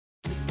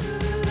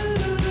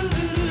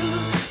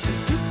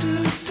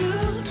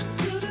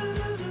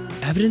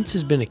Evidence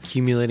has been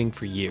accumulating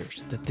for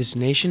years that this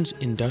nation's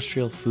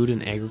industrial food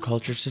and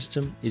agriculture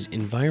system is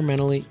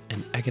environmentally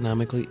and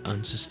economically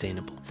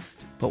unsustainable.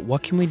 But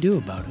what can we do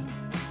about it?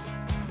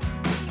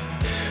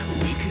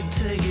 We could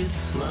take it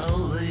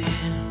slowly,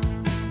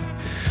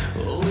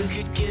 or we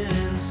could get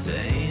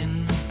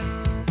insane.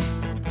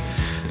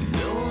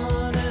 No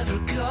one ever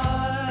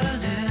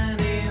got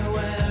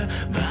anywhere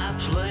by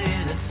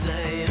playing it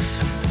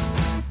safe.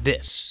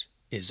 This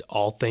is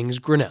All Things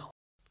Grinnell.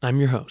 I'm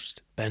your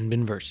host, Ben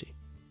Benversi.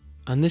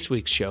 On this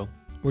week's show,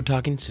 we're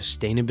talking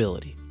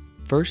sustainability.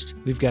 First,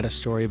 we've got a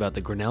story about the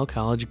Grinnell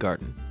College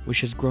Garden,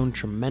 which has grown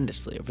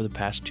tremendously over the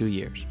past 2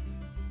 years.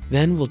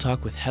 Then we'll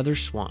talk with Heather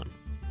Swan,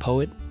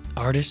 poet,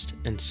 artist,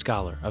 and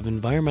scholar of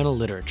environmental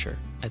literature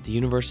at the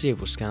University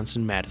of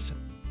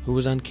Wisconsin-Madison, who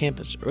was on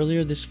campus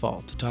earlier this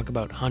fall to talk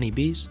about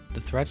honeybees,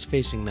 the threats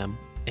facing them,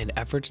 and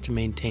efforts to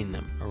maintain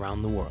them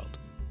around the world.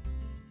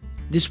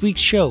 This week's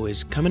show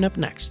is coming up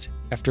next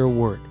after a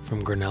word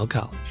from Grinnell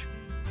College.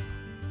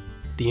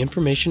 The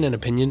information and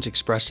opinions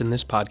expressed in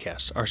this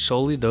podcast are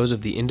solely those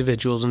of the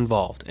individuals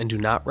involved and do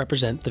not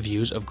represent the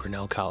views of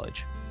Grinnell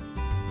College.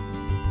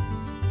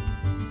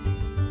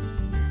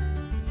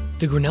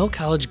 The Grinnell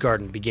College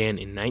Garden began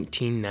in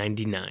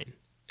 1999,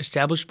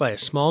 established by a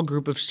small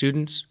group of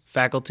students,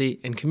 faculty,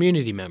 and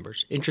community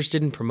members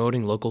interested in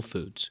promoting local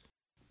foods.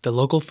 The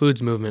local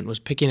foods movement was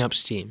picking up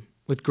steam,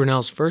 with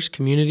Grinnell's first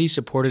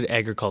community-supported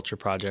agriculture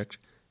project,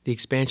 the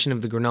expansion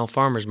of the Grinnell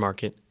Farmers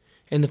Market,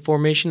 and the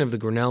formation of the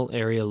Grinnell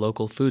Area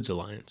Local Foods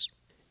Alliance.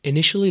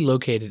 Initially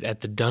located at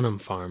the Dunham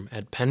Farm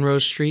at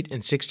Penrose Street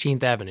and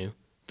 16th Avenue,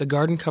 the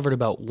garden covered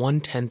about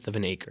 1/10 of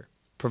an acre,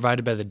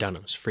 provided by the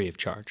Dunhams free of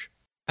charge.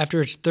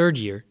 After its third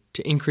year,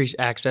 to increase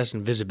access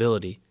and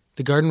visibility,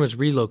 the garden was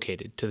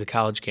relocated to the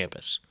college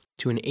campus,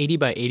 to an 80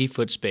 by 80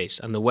 foot space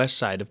on the west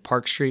side of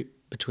Park Street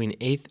between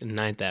 8th and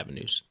 9th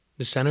Avenues.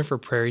 The Center for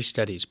Prairie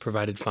Studies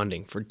provided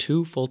funding for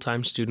 2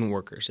 full-time student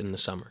workers in the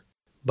summer.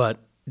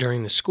 But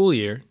during the school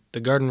year, the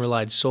garden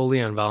relied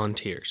solely on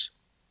volunteers.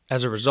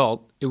 As a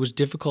result, it was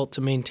difficult to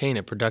maintain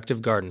a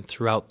productive garden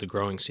throughout the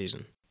growing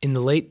season. In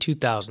the late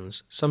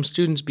 2000s, some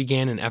students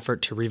began an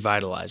effort to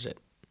revitalize it.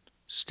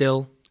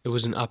 Still, it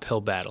was an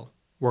uphill battle,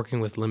 working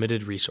with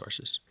limited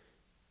resources.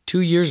 2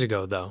 years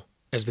ago, though,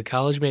 as the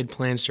college made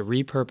plans to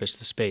repurpose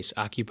the space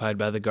occupied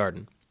by the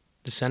garden,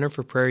 the Center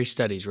for Prairie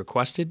Studies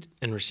requested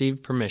and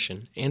received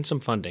permission and some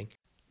funding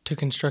to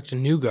construct a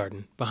new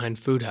garden behind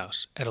Food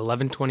House at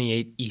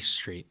 1128 East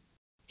Street.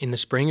 In the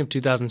spring of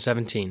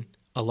 2017,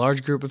 a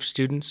large group of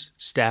students,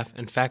 staff,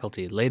 and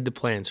faculty laid the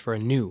plans for a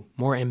new,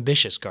 more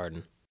ambitious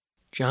garden.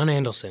 John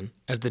Andelson,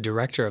 as the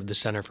director of the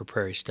Center for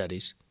Prairie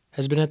Studies,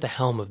 has been at the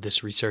helm of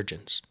this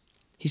resurgence.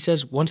 He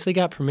says once they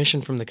got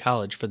permission from the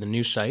college for the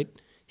new site,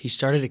 he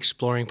started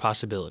exploring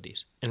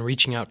possibilities and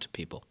reaching out to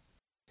people.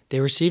 They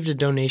received a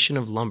donation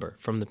of lumber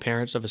from the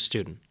parents of a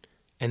student,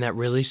 and that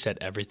really set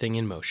everything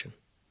in motion.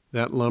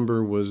 That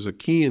lumber was a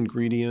key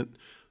ingredient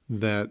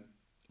that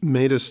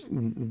made us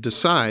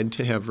decide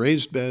to have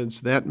raised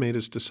beds. That made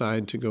us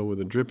decide to go with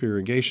a drip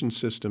irrigation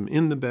system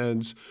in the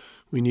beds.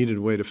 We needed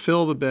a way to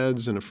fill the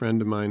beds, and a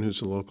friend of mine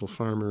who's a local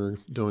farmer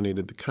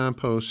donated the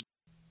compost.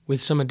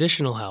 With some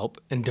additional help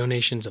and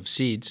donations of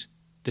seeds,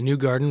 the new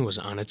garden was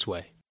on its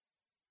way.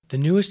 The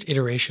newest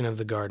iteration of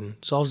the garden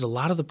solves a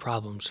lot of the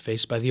problems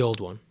faced by the old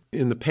one.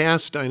 In the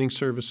past, Dining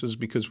Services,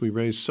 because we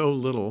raised so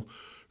little,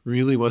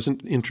 really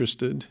wasn't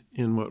interested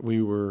in what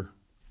we were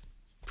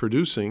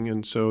producing,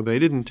 and so they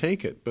didn't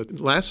take it. But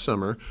last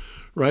summer,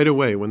 right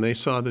away, when they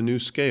saw the new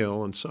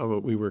scale and saw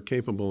what we were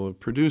capable of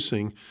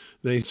producing,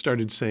 they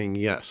started saying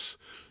yes.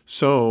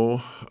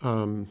 So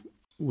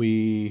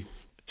we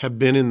have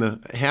been in the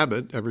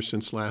habit ever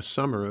since last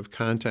summer of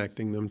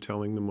contacting them,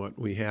 telling them what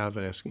we have,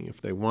 asking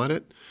if they want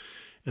it,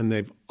 and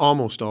they've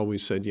almost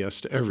always said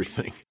yes to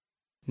everything.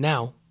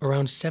 Now,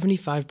 around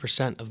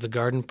 75% of the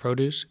garden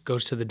produce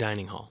goes to the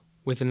dining hall,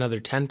 with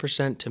another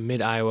 10% to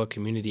Mid-Iowa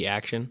Community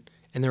Action,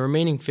 and the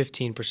remaining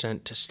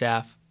 15% to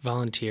staff,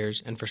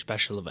 volunteers, and for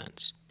special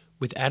events.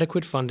 With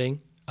adequate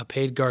funding, a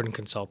paid garden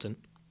consultant,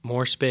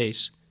 more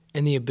space,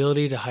 and the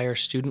ability to hire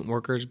student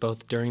workers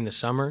both during the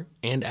summer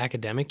and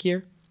academic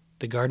year,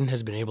 the garden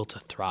has been able to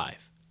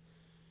thrive.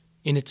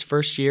 In its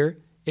first year,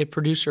 it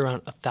produced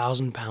around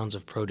 1,000 pounds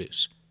of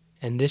produce,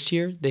 and this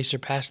year they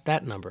surpassed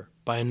that number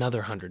by another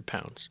 100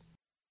 pounds.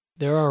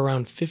 There are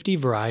around 50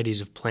 varieties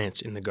of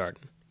plants in the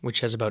garden, which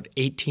has about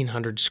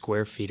 1,800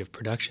 square feet of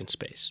production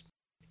space.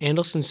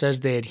 Andelson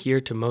says they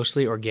adhere to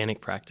mostly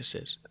organic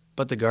practices,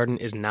 but the garden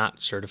is not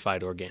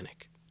certified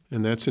organic.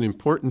 And that's an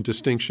important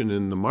distinction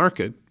in the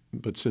market,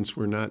 but since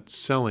we're not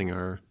selling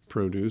our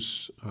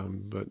produce,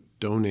 but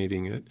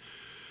donating it,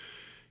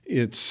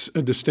 it's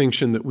a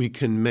distinction that we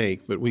can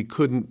make, but we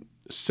couldn't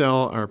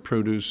sell our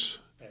produce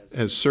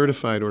as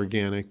certified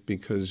organic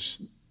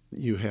because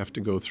you have to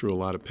go through a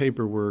lot of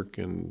paperwork,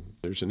 and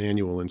there's an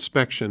annual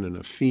inspection and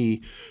a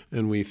fee,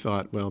 and we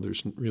thought, well,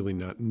 there's really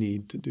not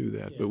need to do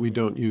that. But we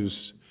don't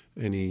use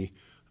any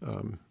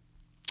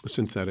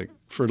synthetic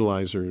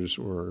fertilizers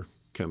or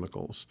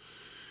chemicals.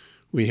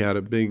 We had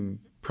a big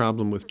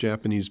problem with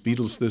Japanese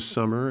beetles this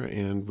summer,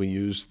 and we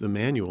used the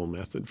manual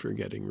method for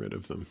getting rid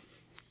of them.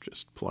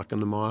 Just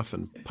plucking them off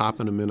and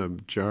popping them in a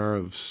jar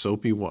of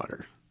soapy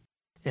water.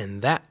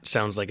 And that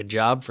sounds like a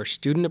job for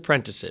student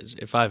apprentices,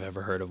 if I've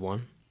ever heard of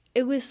one.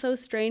 It was so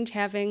strange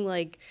having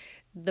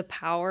the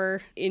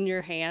power in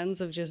your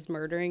hands of just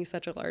murdering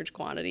such a large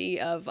quantity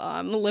of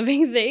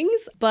living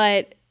things.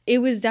 But it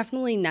was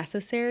definitely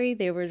necessary.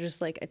 They were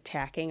just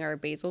attacking our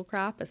basil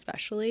crop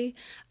especially.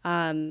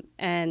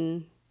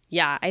 And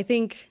yeah, I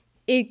think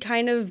it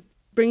kind of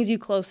brings you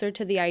closer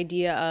to the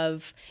idea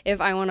of,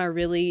 if I want to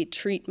really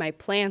treat my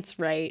plants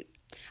right,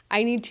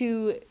 I need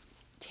to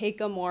take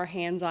a more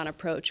hands-on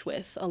approach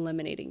with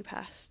eliminating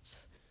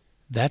pests.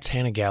 That's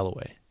Hannah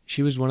Galloway.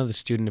 She was one of the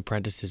student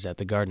apprentices at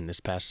the garden this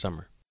past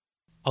summer.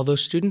 Although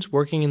students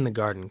working in the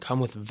garden come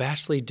with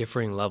vastly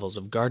differing levels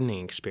of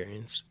gardening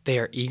experience, they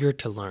are eager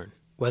to learn.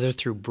 Whether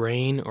through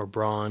brain or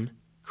brawn,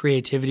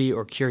 creativity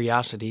or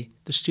curiosity,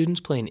 the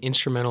students play an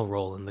instrumental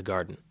role in the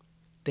garden.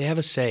 They have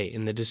a say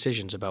in the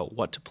decisions about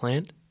what to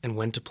plant and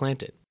when to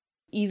plant it.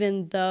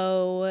 Even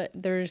though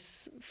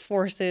there's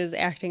forces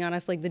acting on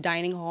us, like the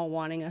dining hall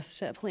wanting us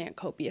to plant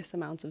copious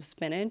amounts of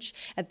spinach,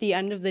 at the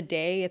end of the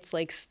day, it's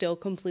still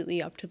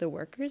completely up to the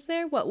workers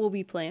there what will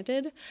be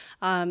planted.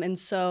 And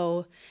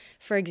so,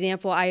 for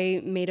example,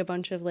 I made a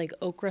bunch of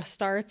okra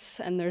starts,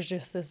 and there's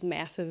just this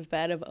massive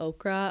bed of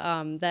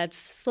okra that's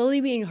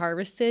slowly being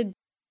harvested.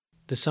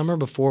 The summer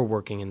before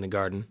working in the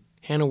garden,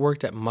 Hannah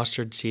worked at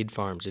Mustard Seed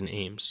Farms in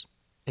Ames,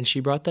 and she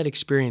brought that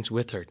experience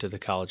with her to the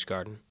college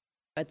garden.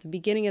 At the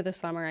beginning of the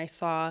summer, I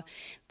saw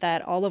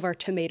that all of our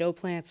tomato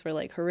plants were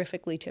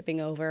horrifically tipping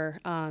over,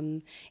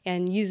 and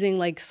using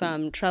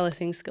some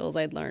trellising skills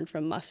I'd learned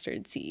from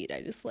mustard seed,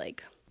 I just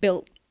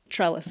built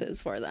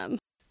trellises for them.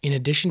 In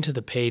addition to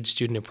the paid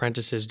student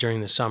apprentices during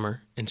the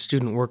summer and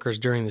student workers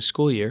during the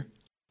school year,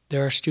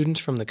 there are students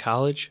from the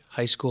college,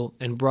 high school,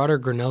 and broader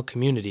Grinnell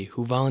community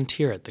who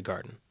volunteer at the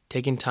garden,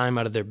 taking time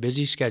out of their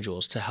busy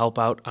schedules to help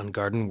out on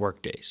garden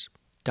work days.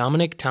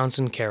 Dominic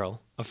Townsend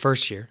Carroll, a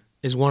first year,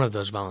 is one of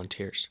those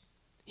volunteers.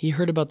 He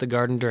heard about the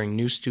garden during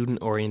new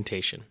student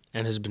orientation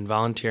and has been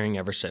volunteering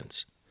ever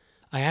since.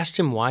 I asked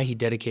him why he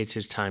dedicates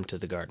his time to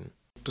the garden.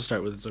 To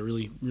start with, it's a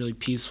really, really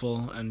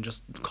peaceful and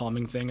just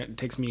calming thing. It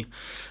takes me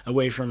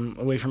away from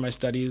my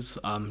studies.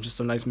 Just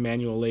some nice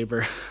manual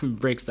labor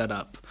breaks that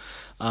up.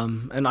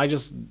 And I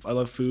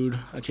love food.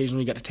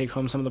 Occasionally we get to take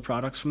home some of the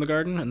products from the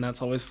garden, and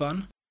that's always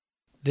fun.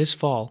 This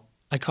fall,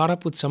 I caught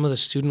up with some of the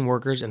student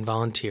workers and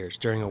volunteers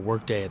during a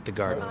work day at the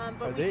garden.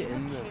 Are they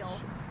in the... If you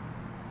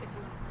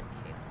want to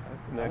plant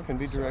kale. And that can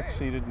be direct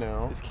seeded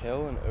now. Is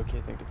kale an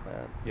okay thing to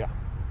plant?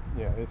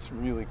 Yeah, it's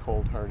really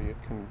cold hardy. It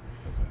can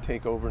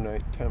take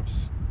overnight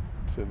temps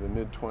to the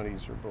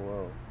mid-20s or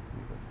below.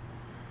 Even.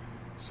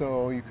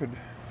 So you could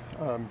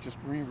just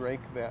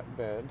re-rake that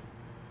bed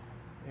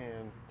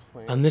and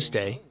plant. On this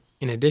day,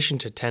 in addition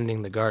to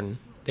tending the garden,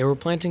 they were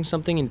planting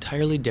something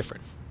entirely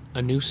different,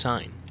 a new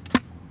sign.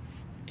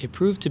 It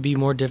proved to be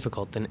more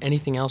difficult than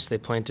anything else they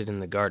planted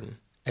in the garden,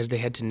 as they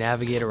had to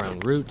navigate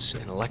around roots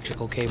and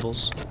electrical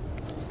cables.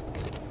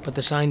 But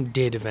the sign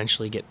did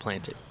eventually get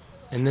planted,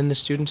 and then the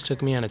students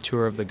took me on a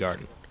tour of the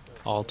garden,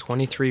 all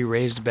 23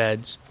 raised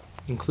beds,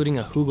 including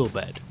a hugel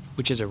bed,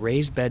 which is a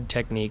raised bed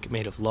technique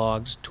made of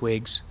logs,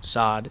 twigs,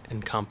 sod,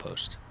 and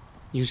compost,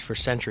 used for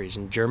centuries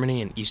in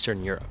Germany and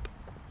Eastern Europe.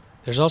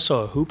 There's also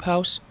a hoop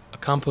house, a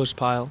compost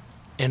pile,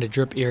 and a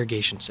drip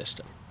irrigation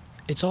system.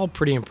 It's all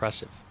pretty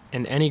impressive,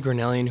 and any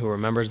Grinnellian who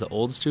remembers the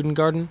old student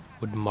garden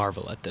would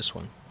marvel at this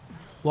one.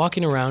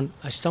 Walking around,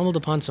 I stumbled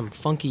upon some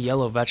funky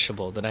yellow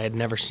vegetable that I had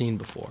never seen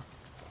before.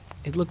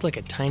 It looked like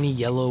a tiny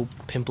yellow,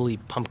 pimply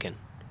pumpkin,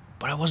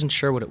 but I wasn't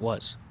sure what it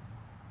was.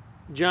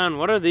 John,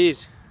 what are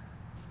these?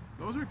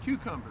 Those are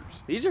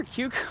cucumbers. These are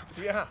cucumbers?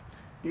 Yeah.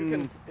 You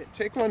can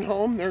take one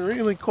home. They're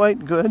really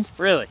quite good.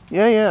 Really?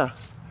 Yeah.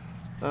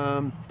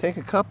 Take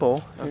a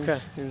couple. Okay.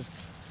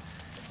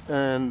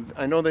 And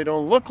I know they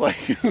don't look like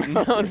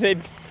cucumbers. No,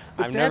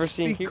 I've never that's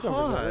seen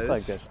cucumbers that look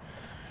like this.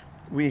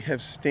 We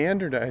have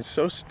standardized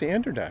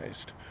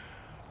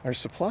our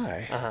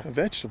supply of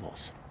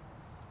vegetables.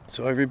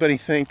 So everybody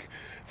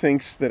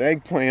thinks that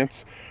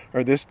eggplants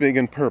are this big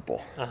and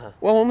purple.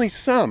 Well, only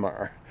some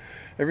are.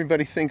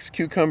 Everybody thinks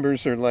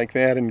cucumbers are like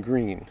that and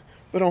green,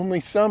 but only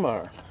some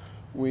are.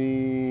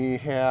 We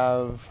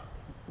have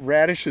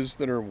radishes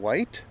that are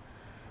white,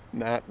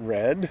 not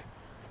red.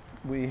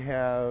 We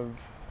have,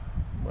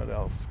 what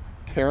else?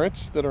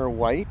 Carrots that are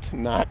white,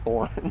 not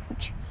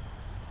orange.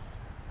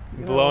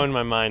 Blowing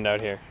my mind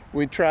out here.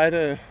 We try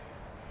to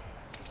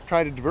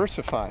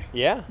diversify.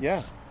 Yeah?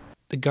 Yeah.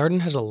 The garden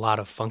has a lot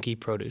of funky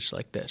produce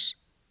like this.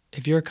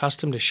 If you're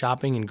accustomed to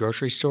shopping in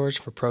grocery stores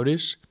for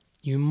produce,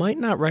 you might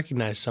not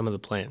recognize some of the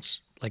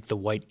plants, like the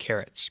white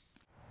carrots.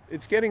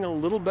 It's getting a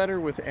little better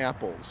with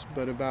apples,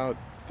 but about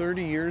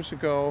 30 years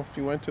ago, if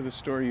you went to the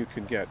store, you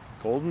could get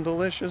Golden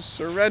Delicious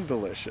or Red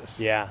Delicious.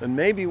 Yeah. And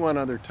maybe one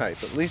other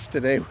type. At least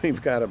today,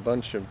 we've got a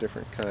bunch of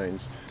different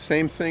kinds.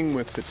 Same thing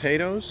with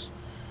potatoes.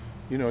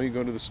 You know, you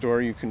go to the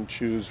store, you can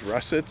choose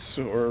russets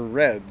or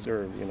reds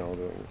or, you know,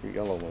 the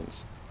yellow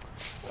ones.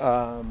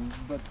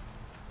 But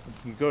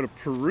you go to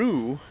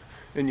Peru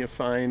and you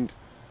find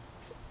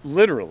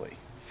literally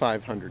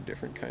 500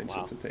 different kinds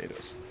of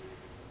potatoes.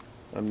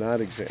 I'm not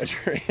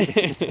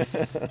exaggerating.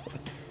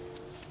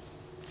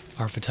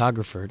 Our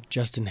photographer,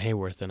 Justin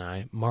Hayworth, and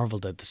I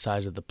marveled at the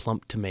size of the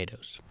plump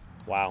tomatoes.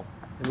 Wow.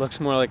 It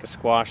looks more like a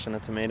squash than a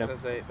tomato.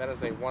 That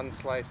is a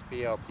one-slice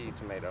BLT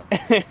tomato.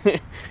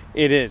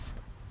 It is.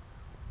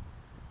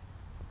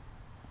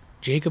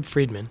 Jacob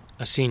Friedman,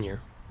 a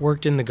senior,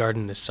 worked in the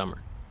garden this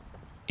summer.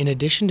 In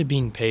addition to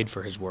being paid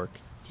for his work,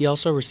 he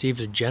also received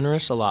a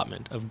generous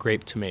allotment of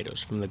grape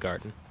tomatoes from the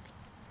garden.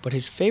 But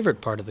his favorite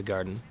part of the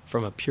garden,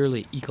 from a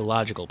purely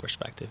ecological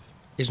perspective,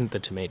 isn't the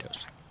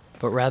tomatoes,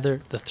 but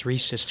rather the Three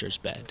Sisters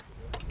bed.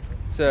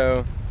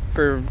 So,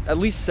 for at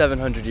least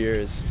 700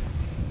 years,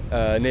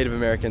 Native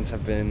Americans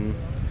have been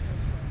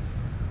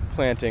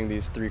planting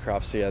these three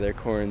crops together,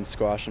 corn,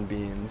 squash, and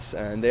beans,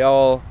 and they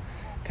all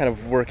kind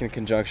of work in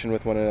conjunction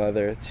with one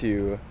another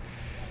to,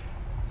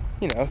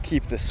 you know,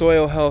 keep the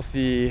soil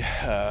healthy,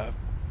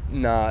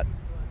 not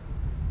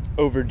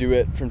overdo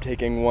it from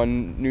taking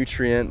one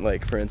nutrient.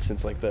 Like, for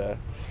instance, like the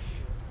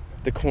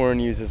corn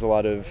uses a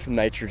lot of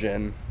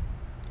nitrogen,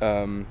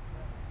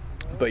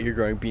 but you're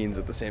growing beans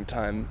at the same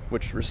time,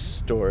 which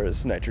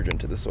restores nitrogen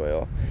to the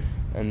soil.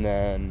 And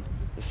then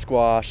the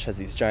squash has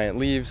these giant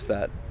leaves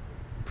that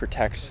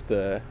protect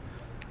the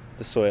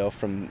soil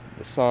from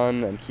the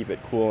sun and keep it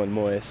cool and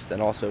moist.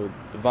 And also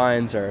the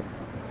vines are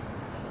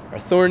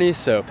thorny,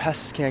 so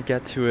pests can't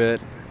get to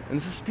it. And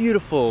it's this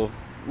beautiful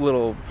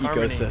little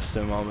Harmony.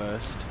 ecosystem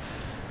almost.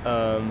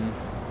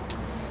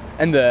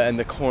 And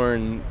the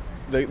corn,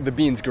 the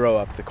beans grow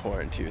up the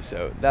corn too,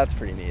 so that's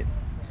pretty neat.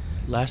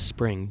 Last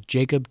spring,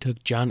 Jacob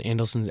took John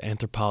Andelson's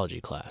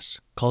anthropology class,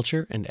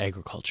 Culture and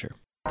Agriculture.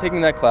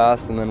 Taking that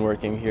class and then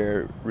working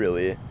here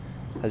really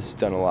has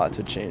done a lot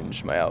to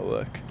change my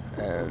outlook,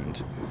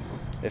 and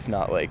if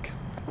not like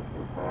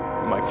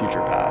my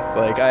future path.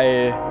 Like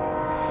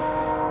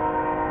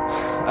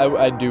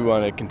I do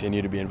want to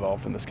continue to be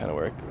involved in this kind of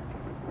work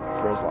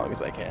for as long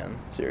as I can,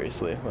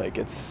 seriously. Like,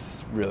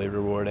 it's really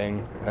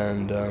rewarding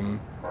and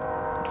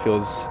it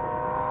feels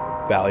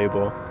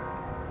valuable.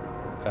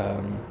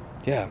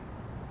 Yeah.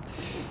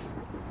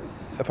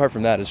 Apart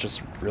from that, it's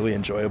just really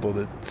enjoyable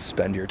to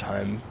spend your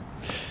time,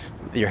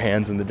 your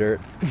hands in the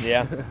dirt.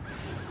 Yeah.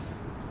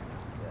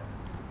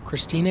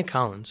 Christina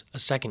Collins, a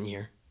second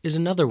year, is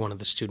another one of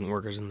the student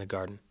workers in the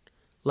garden.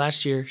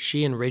 Last year,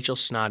 she and Rachel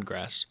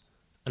Snodgrass,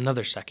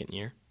 another second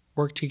year,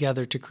 worked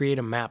together to create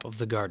a map of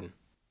the garden.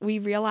 We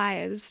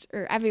realized,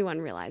 or everyone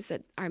realized,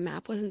 that our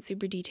map wasn't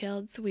super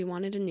detailed, so we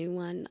wanted a new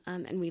one,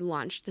 and we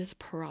launched this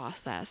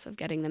process of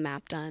getting the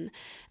map done.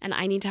 And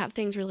I need to have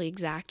things really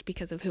exact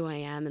because of who I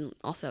am, and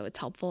also it's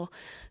helpful.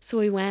 So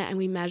we went and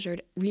we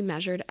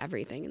remeasured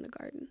everything in the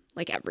garden,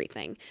 like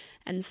everything.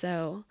 And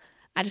so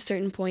at a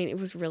certain point, it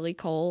was really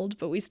cold,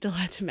 but we still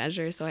had to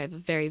measure, so I have a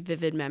very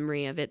vivid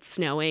memory of it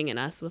snowing and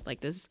us with like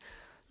this,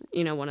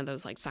 you know, one of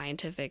those like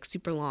scientific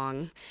super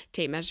long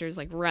tape measures,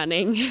 like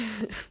running.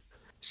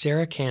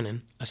 Sarah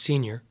Cannon, a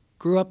senior,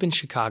 grew up in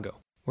Chicago,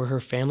 where her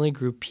family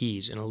grew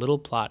peas in a little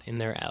plot in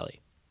their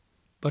alley.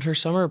 But her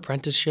summer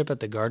apprenticeship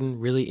at the garden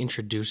really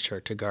introduced her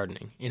to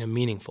gardening in a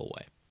meaningful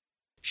way.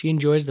 She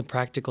enjoys the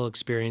practical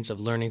experience of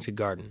learning to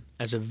garden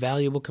as a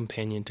valuable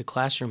companion to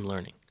classroom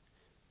learning.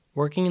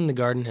 Working in the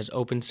garden has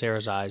opened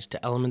Sarah's eyes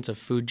to elements of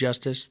food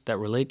justice that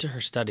relate to her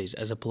studies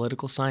as a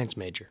political science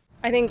major.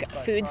 I think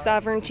food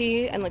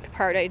sovereignty and like the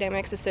power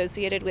dynamics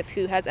associated with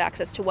who has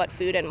access to what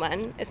food and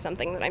when is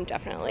something that I'm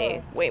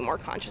definitely way more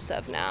conscious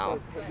of now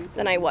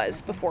than I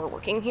was before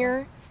working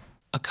here.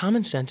 A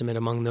common sentiment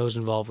among those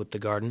involved with the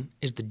garden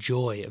is the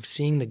joy of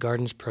seeing the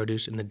garden's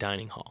produce in the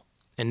dining hall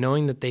and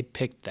knowing that they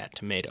picked that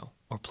tomato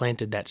or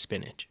planted that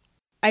spinach.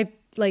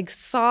 I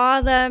saw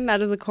them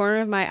out of the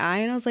corner of my eye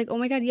and I was like, oh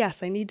my God,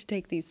 yes, I need to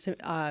take these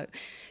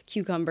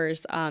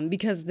cucumbers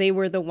because they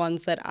were the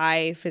ones that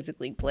I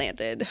physically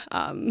planted.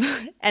 And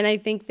I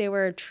think they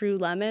were a true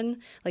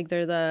lemon, like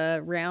they're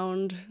the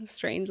round,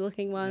 strange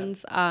looking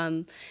ones.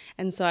 Yeah.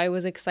 And so I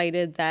was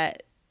excited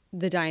that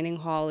the dining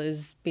hall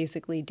is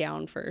basically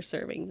down for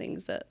serving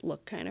things that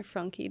look kind of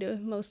funky to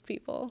most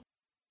people.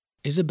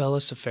 Isabella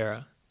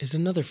Safera is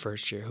another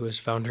first year who has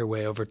found her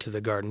way over to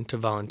the garden to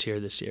volunteer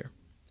this year.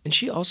 And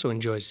she also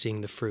enjoys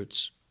seeing the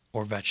fruits,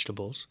 or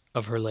vegetables,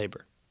 of her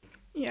labor.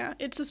 Yeah,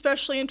 it's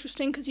especially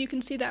interesting because you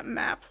can see that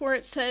map where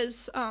it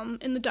says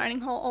in the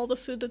dining hall all the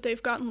food that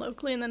they've gotten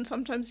locally, and then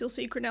sometimes you'll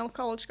see Grinnell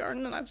College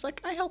Garden, and I was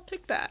like, I helped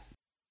pick that.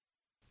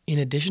 In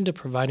addition to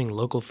providing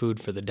local food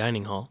for the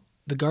dining hall,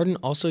 the garden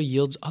also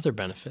yields other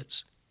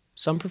benefits.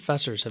 Some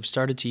professors have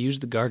started to use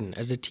the garden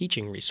as a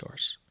teaching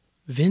resource.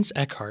 Vince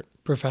Eckhart,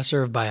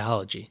 professor of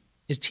biology,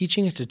 is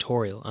teaching a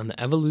tutorial on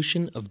the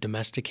evolution of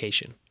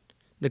domestication.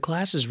 The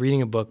class is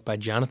reading a book by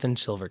Jonathan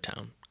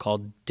Silvertown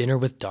called Dinner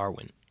with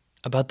Darwin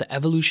about the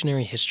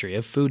evolutionary history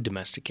of food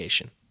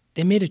domestication.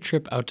 They made a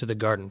trip out to the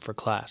garden for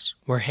class,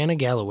 where Hannah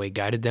Galloway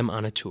guided them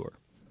on a tour.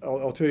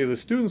 I'll tell you, the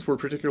students were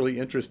particularly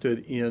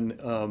interested in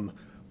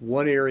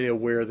one area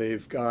where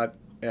they've got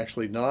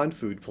actually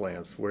non-food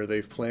plants, where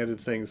they've planted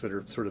things that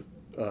are sort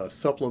of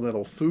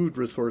supplemental food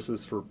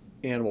resources for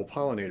animal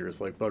pollinators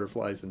like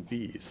butterflies and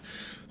bees.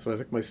 So I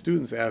think my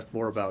students asked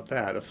more about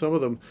that. If some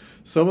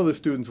of the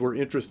students were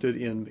interested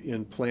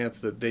in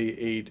plants that they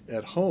ate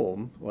at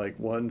home, like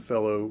one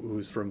fellow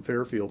who's from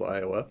Fairfield,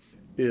 Iowa,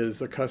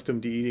 is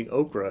accustomed to eating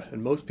okra,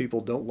 and most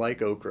people don't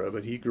like okra,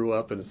 but he grew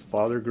up and his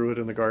father grew it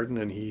in the garden,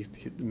 and he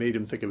made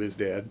him think of his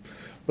dad.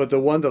 But the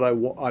one that I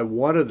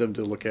wanted them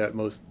to look at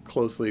most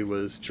closely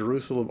was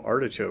Jerusalem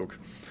artichoke,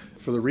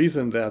 for the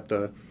reason that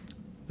the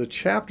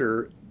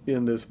chapter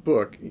in this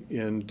book,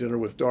 in Dinner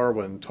with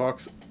Darwin,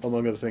 talks,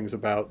 among other things,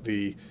 about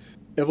the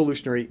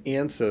evolutionary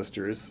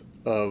ancestors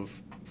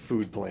of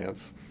food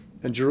plants.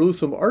 And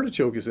Jerusalem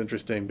artichoke is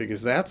interesting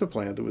because that's a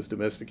plant that was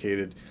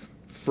domesticated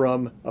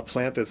from a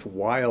plant that's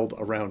wild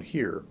around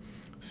here.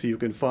 So you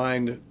can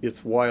find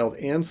its wild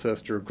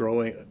ancestor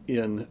growing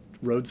in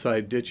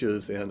roadside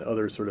ditches and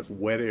other sort of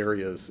wet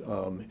areas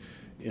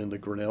in the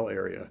Grinnell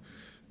area.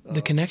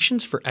 The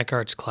connections for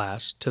Eckhart's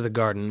class to the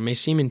garden may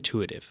seem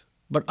intuitive,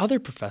 but other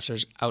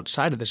professors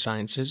outside of the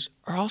sciences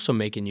are also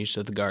making use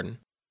of the garden.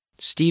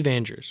 Steve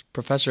Andrews,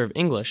 professor of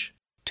English,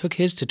 took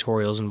his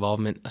tutorial's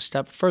involvement a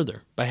step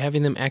further by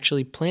having them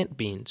actually plant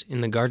beans in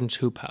the garden's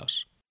hoop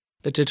house.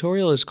 The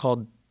tutorial is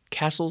called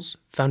Castles,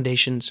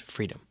 Foundations,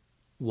 Freedom,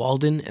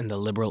 Walden and the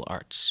Liberal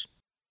Arts.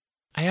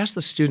 I asked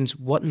the students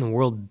what in the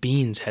world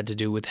beans had to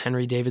do with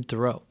Henry David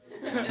Thoreau.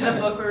 In the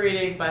book we're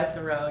reading by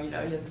Thoreau, he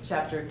has a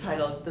chapter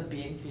titled The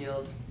Bean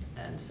Field,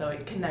 and so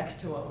it connects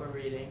to what we're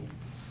reading.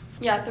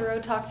 Yeah, Thoreau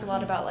talks a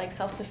lot about like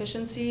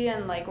self-sufficiency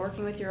and like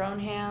working with your own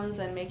hands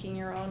and making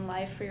your own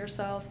life for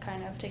yourself,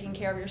 kind of taking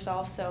care of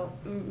yourself. So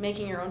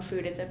making your own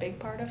food is a big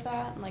part of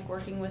that, and like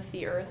working with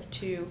the earth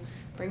to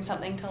bring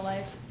something to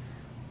life.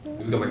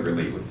 We could like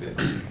relate with it.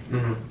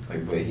 Mm-hmm.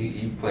 Like, but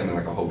he planted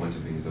like a whole bunch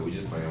of beans, but we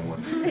just planted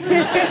one.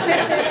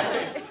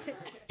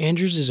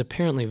 Andrews is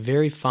apparently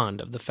very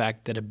fond of the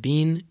fact that a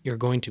bean you're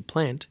going to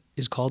plant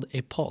is called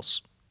a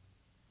pulse.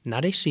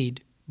 Not a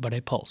seed, but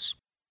a pulse.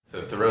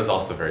 So Thoreau's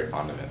also very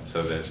fond of it.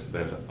 So there's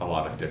a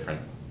lot of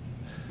different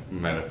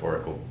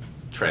metaphorical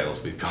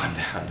trails we've gone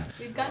down.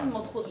 We've gotten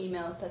multiple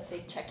emails that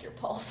say check your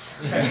pulse.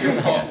 Check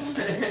your pulse.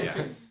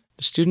 Yeah.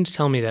 The students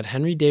tell me that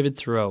Henry David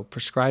Thoreau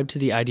prescribed to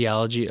the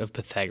ideology of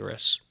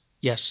Pythagoras.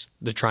 Yes,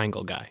 the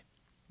triangle guy.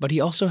 But he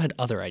also had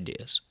other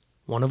ideas,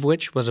 one of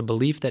which was a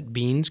belief that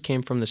beans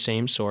came from the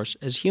same source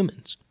as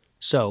humans.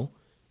 So,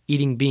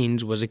 eating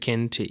beans was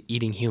akin to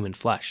eating human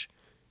flesh,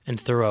 and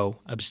Thoreau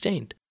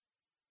abstained.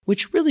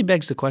 Which really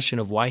begs the question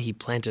of why he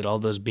planted all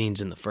those beans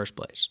in the first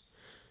place.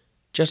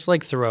 Just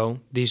like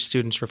Thoreau, these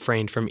students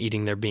refrained from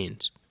eating their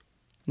beans.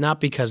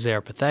 Not because they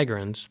are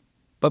Pythagoreans,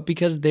 but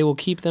because they will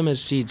keep them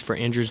as seeds for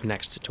Andrew's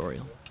next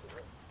tutorial.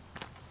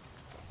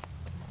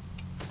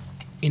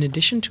 In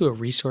addition to a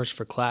resource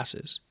for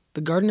classes,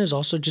 the garden is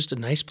also just a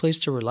nice place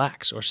to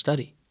relax or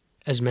study,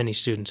 as many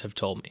students have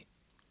told me.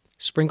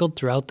 Sprinkled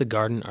throughout the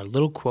garden are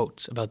little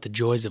quotes about the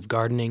joys of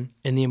gardening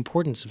and the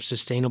importance of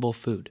sustainable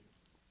food.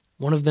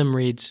 One of them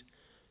reads,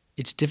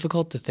 "It's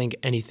difficult to think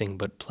anything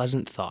but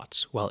pleasant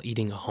thoughts while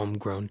eating a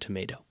homegrown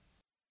tomato."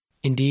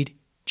 Indeed,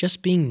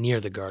 just being near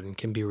the garden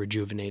can be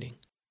rejuvenating.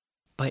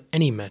 By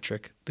any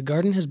metric, the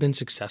garden has been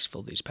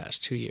successful these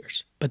past 2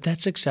 years, but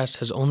that success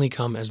has only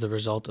come as the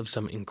result of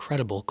some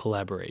incredible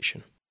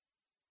collaboration.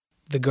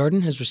 The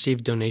garden has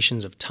received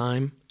donations of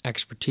time,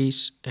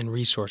 expertise, and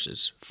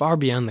resources far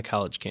beyond the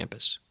college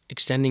campus,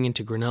 extending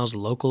into Grinnell's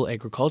local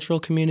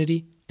agricultural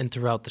community and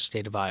throughout the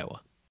state of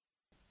Iowa.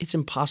 It's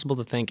impossible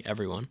to thank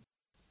everyone,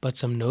 but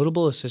some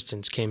notable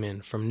assistance came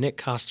in from Nick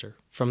Koster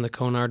from the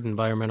Conard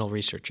Environmental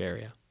Research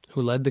Area,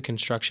 who led the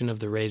construction of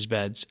the raised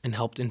beds and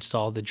helped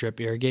install the drip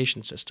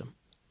irrigation system.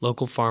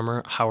 Local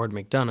farmer Howard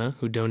McDonough,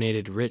 who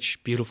donated rich,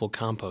 beautiful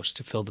compost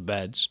to fill the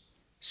beds.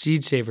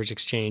 Seed Savers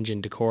Exchange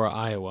in Decorah,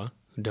 Iowa,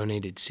 who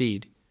donated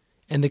seed.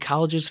 And the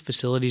college's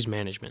facilities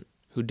management,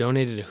 who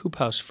donated a hoop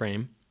house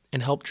frame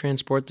and helped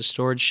transport the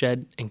storage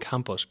shed and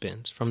compost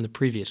bins from the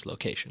previous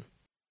location.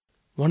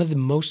 One of the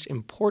most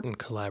important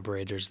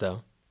collaborators,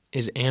 though,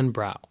 is Ann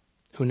Brow,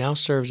 who now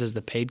serves as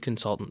the paid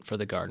consultant for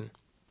the garden.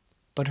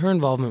 But her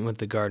involvement with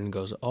the garden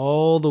goes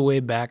all the way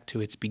back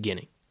to its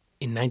beginning,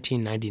 in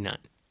 1999.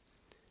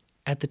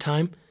 At the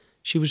time,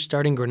 she was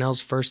starting Grinnell's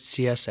first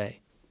CSA,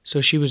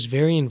 so she was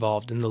very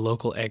involved in the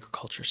local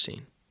agriculture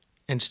scene,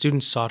 and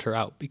students sought her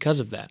out because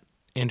of that,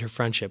 and her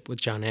friendship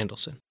with John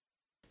Andelson.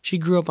 She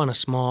grew up on a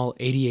small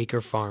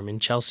 80-acre farm in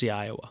Chelsea,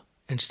 Iowa,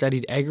 and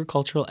studied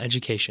agricultural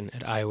education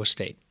at Iowa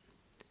State.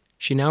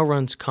 She now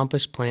runs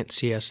Compass Plant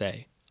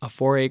CSA, a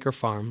 4-acre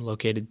farm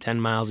located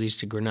 10 miles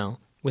east of Grinnell,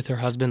 with her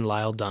husband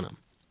Lyle Dunham.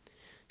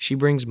 She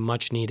brings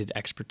much-needed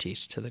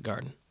expertise to the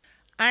garden.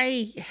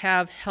 I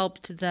have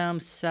helped them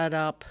set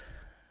up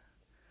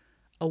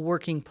a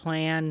working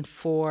plan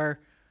for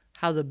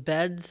how the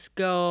beds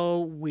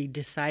go. We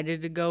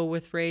decided to go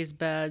with raised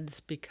beds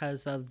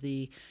because of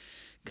the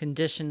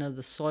condition of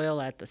the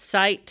soil at the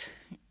site.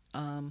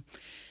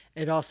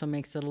 It also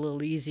makes it a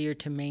little easier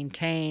to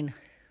maintain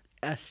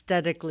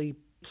aesthetically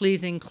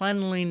pleasing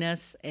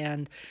cleanliness,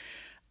 and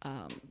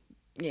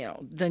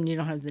then you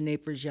don't have the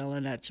neighbors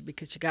yelling at you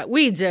because you got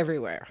weeds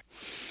everywhere.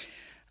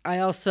 I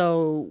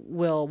also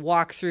will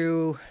walk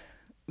through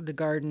the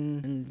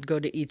garden and go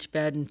to each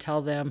bed and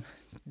tell them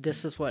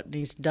this is what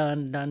needs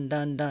done,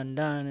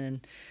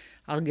 and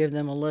I'll give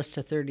them a list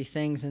of 30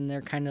 things, and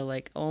they're kind of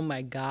like, oh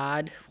my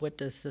God, what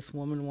does this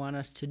woman want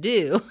us to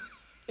do?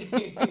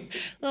 A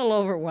little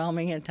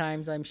overwhelming at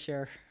times, I'm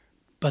sure.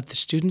 But the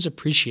students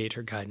appreciate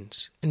her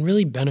guidance and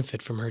really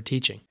benefit from her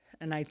teaching.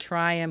 And I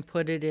try and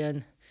put it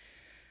in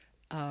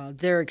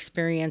their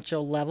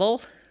experiential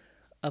level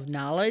of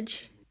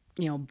knowledge,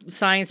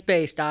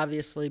 science-based,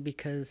 obviously,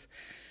 because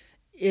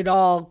it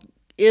all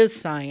is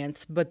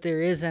science, but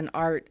there is an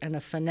art and a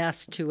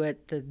finesse to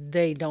it that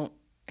they don't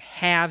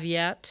have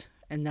yet,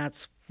 and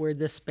that's where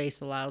this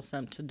space allows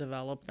them to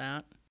develop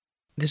that.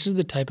 This is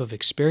the type of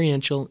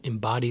experiential,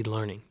 embodied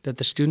learning that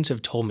the students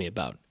have told me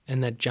about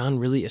and that John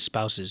really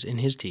espouses in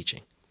his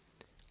teaching.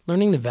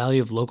 Learning the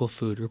value of local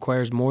food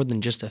requires more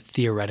than just a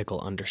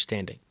theoretical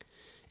understanding.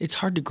 It's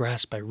hard to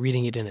grasp by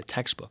reading it in a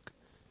textbook.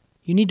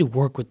 You need to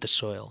work with the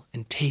soil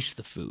and taste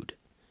the food.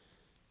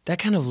 That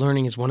kind of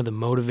learning is one of the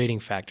motivating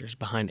factors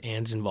behind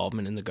Anne's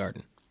involvement in the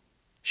garden.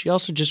 She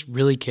also just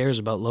really cares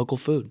about local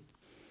food.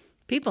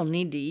 People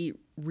need to eat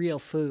real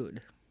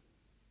food.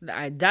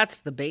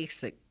 That's the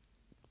basic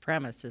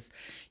premise is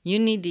you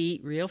need to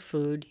eat real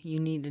food.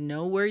 You need to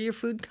know where your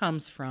food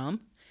comes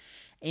from,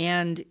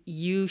 and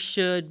you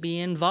should be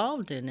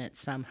involved in it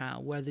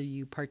somehow, whether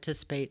you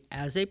participate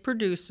as a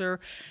producer,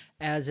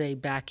 as a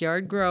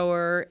backyard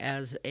grower,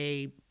 as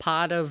a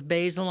pot of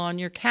basil on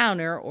your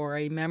counter, or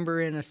a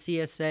member in a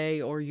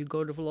CSA, or you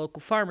go to the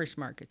local farmers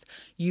markets.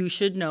 You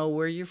should know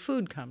where your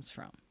food comes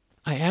from.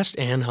 I asked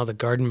Anne how the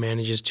garden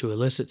manages to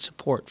elicit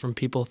support from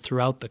people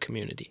throughout the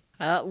community.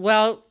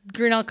 Well,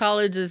 Grinnell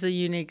College is a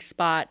unique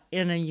spot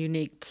in a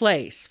unique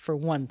place, for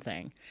one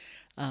thing.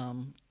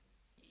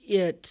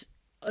 It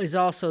is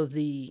also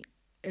the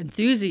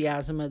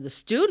enthusiasm of the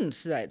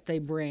students that they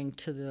bring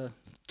to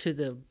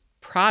the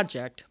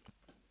project,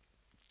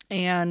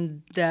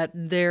 and that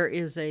there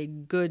is a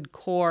good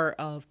core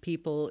of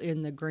people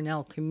in the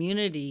Grinnell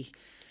community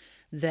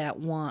that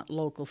want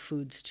local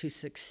foods to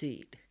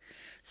succeed.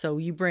 So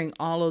you bring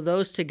all of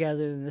those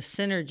together, and the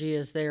synergy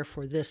is there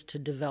for this to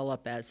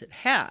develop as it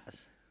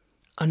has.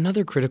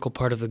 Another critical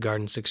part of the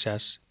garden's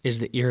success is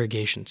the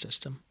irrigation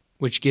system,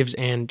 which gives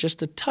Anne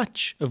just a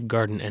touch of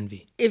garden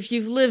envy. If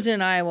you've lived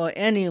in Iowa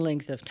any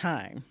length of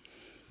time,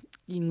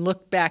 you can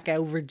look back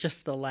over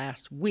just the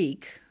last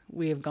week.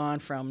 We have gone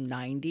from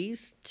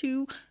 90s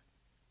to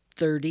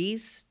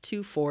 30s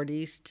to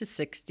 40s to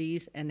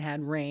 60s and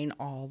had rain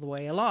all the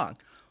way along.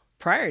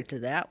 Prior to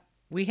that,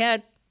 we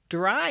had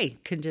dry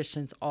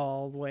conditions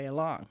all the way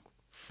along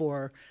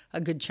for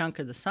a good chunk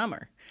of the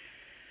summer.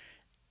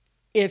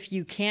 If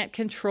you can't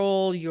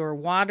control your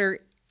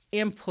water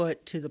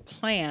input to the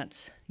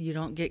plants, you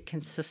don't get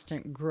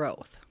consistent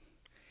growth.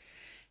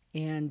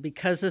 And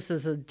because this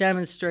is a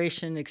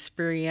demonstration,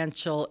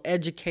 experiential,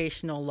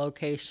 educational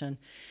location,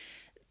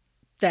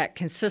 that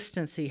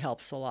consistency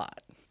helps a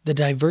lot. The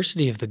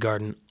diversity of the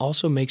garden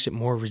also makes it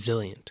more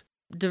resilient.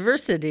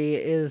 Diversity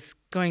is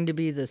going to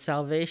be the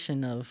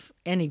salvation of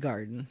any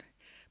garden,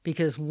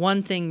 because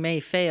one thing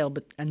may fail,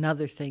 but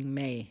another thing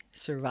may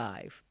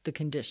survive the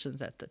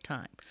conditions at the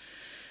time.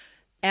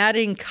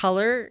 Adding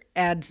color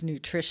adds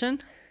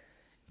nutrition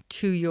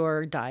to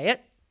your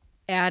diet.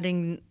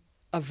 Adding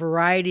a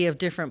variety of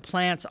different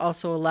plants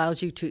also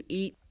allows you to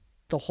eat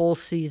the whole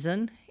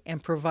season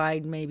and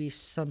provide maybe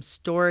some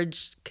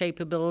storage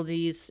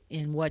capabilities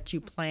in what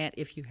you plant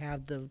if you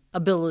have the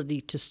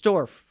ability to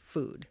store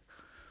food.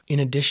 In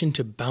addition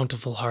to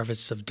bountiful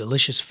harvests of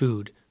delicious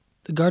food,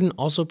 the garden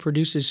also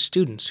produces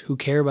students who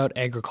care about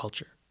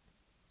agriculture.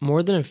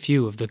 More than a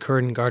few of the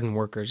current garden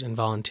workers and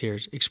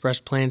volunteers express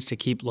plans to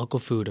keep local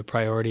food a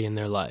priority in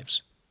their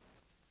lives.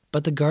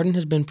 But the garden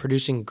has been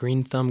producing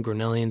Green Thumb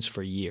Grinnellians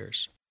for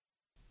years.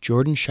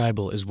 Jordan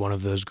Scheibel is one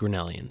of those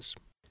Grinnellians.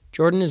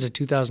 Jordan is a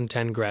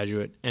 2010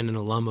 graduate and an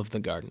alum of the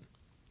garden,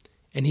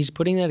 and he's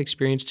putting that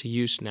experience to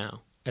use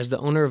now as the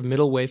owner of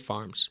Middle Way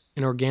Farms,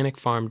 an organic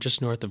farm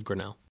just north of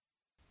Grinnell.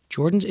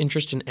 Jordan's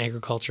interest in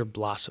agriculture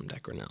blossomed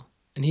at Grinnell,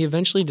 and he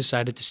eventually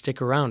decided to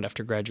stick around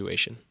after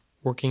graduation,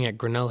 working at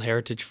Grinnell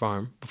Heritage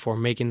Farm before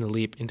making the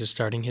leap into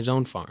starting his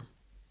own farm.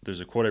 There's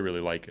a quote I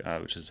really like,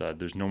 which is,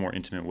 there's no more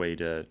intimate way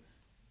to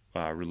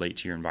relate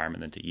to your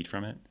environment than to eat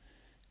from it.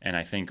 And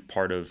I think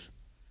part of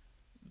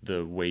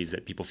the ways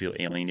that people feel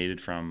alienated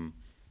from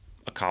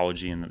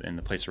ecology and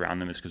the place around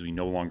them is because we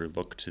no longer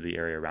look to the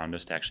area around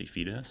us to actually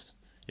feed us.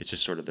 It's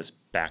just sort of this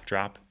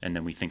backdrop, and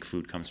then we think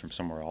food comes from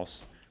somewhere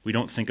else. We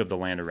don't think of the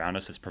land around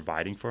us as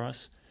providing for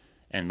us.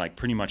 And like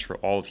pretty much for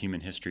all of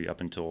human history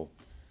up until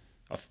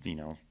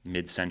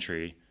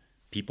mid-century,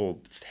 people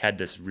had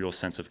this real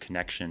sense of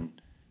connection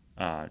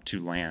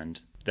to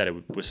land, that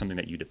it was something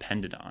that you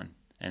depended on.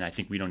 And I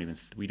think we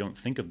don't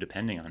think of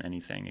depending on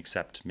anything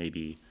except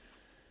maybe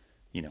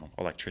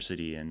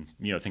electricity and,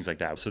 things like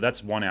that. So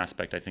that's one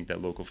aspect, I think,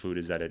 that local food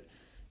is that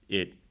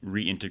it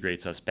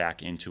reintegrates us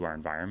back into our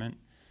environment.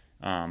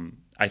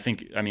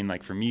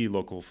 For me,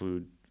 local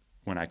food,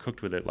 when I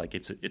cooked with it, like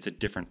it's a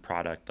different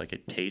product. Like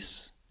it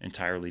tastes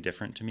entirely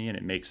different to me,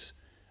 and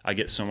I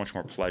get so much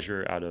more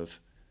pleasure out of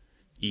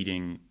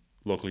eating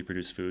locally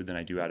produced food than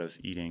I do out of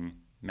eating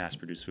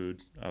mass-produced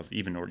food,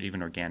 even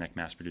organic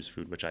mass-produced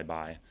food, which I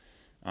buy.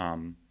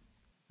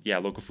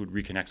 Local food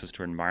reconnects us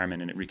to our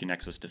environment, and it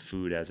reconnects us to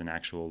food as an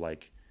actual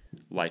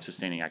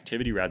life-sustaining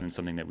activity rather than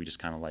something that we just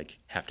kind of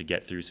have to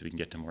get through so we can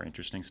get to more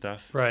interesting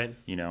stuff. Right.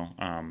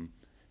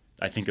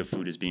 I think of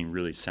food as being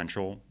really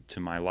central to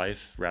my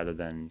life rather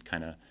than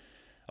kind of,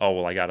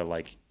 I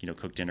gotta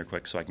cook dinner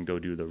quick so I can go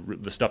do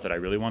the stuff that I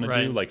really want to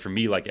do. Like for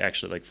me,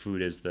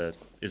 food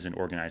is an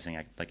organizing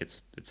act. Like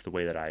it's the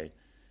way that I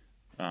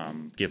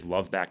give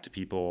love back to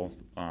people.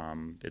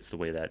 It's the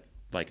way that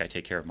I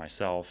take care of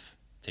myself,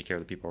 take care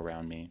of the people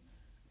around me.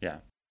 Yeah.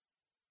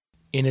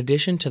 In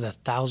addition to the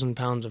 1,000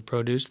 pounds of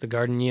produce the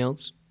garden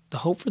yields, the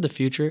hope for the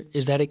future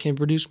is that it can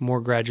produce more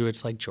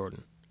graduates like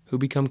Jordan, who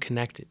become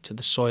connected to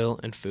the soil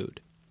and food.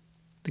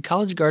 The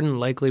College Garden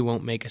likely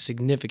won't make a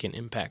significant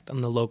impact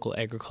on the local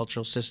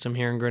agricultural system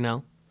here in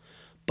Grinnell,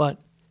 but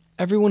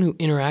everyone who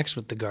interacts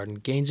with the garden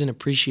gains an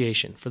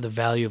appreciation for the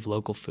value of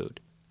local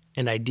food,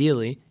 and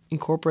ideally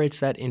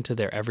incorporates that into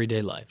their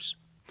everyday lives.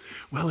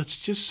 Well, it's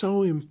just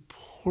so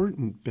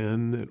important,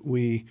 Ben, that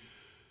we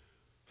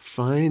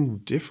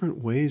find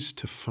different ways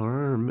to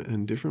farm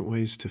and different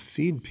ways to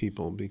feed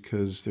people,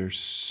 because there's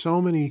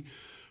so many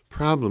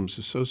problems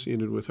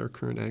associated with our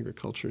current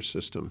agriculture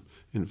system,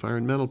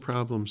 environmental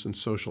problems and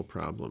social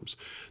problems.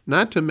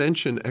 Not to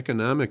mention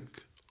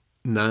economic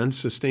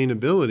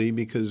non-sustainability,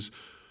 because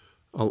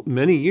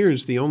many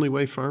years the only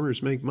way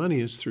farmers make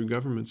money is through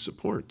government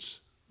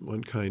supports,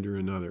 one kind or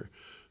another.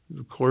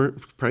 The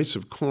price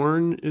of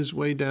corn is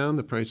way down,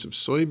 the price of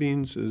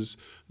soybeans is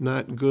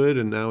not good,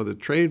 and now the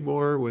trade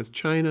war with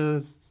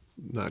China,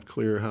 not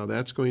clear how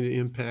that's going to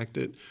impact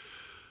it.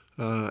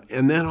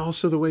 And then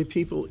also the way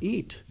people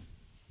eat.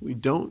 We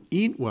don't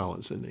eat well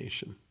as a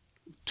nation.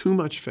 Too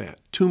much fat,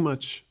 too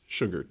much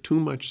sugar, too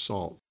much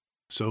salt.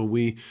 So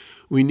we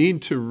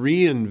need to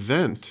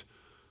reinvent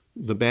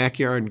the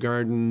backyard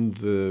garden,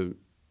 the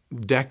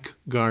deck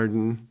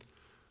garden,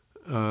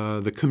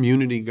 the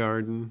community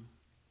garden,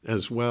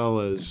 as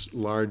well as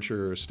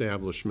larger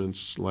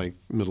establishments like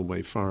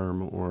Middleway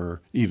Farm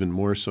or even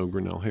more so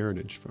Grinnell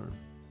Heritage Farm.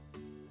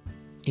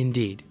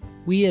 Indeed,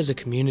 we as a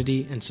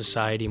community and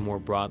society more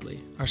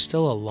broadly are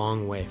still a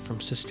long way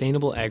from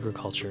sustainable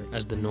agriculture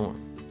as the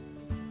norm.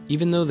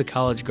 Even though the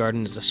College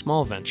Garden is a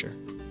small venture,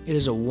 it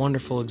is a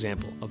wonderful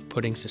example of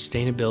putting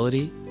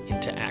sustainability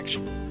into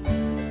action.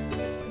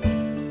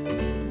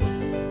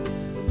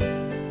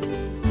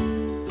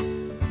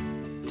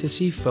 To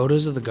see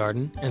photos of the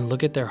garden and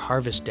look at their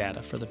harvest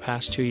data for the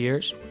past 2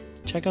 years,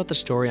 check out the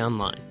story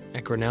online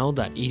at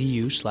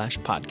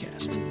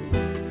grinnell.edu/podcast.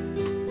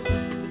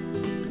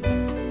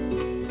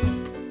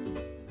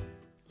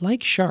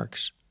 Like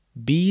sharks,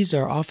 bees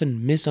are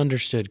often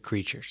misunderstood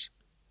creatures.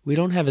 We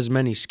don't have as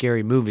many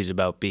scary movies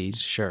about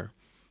bees, sure,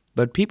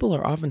 but people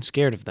are often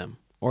scared of them,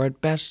 or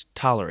at best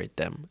tolerate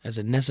them as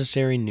a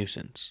necessary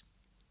nuisance.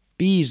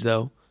 Bees,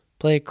 though,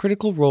 play a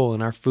critical role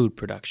in our food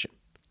production.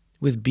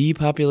 With bee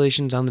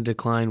populations on the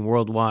decline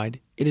worldwide,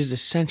 it is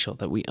essential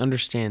that we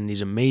understand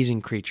these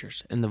amazing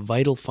creatures and the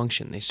vital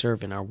function they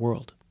serve in our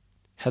world.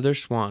 Heather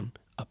Swan,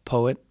 a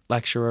poet,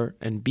 lecturer,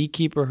 and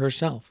beekeeper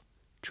herself,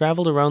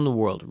 traveled around the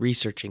world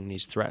researching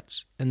these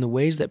threats and the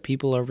ways that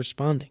people are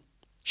responding.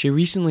 She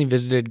recently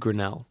visited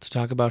Grinnell to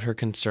talk about her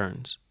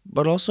concerns,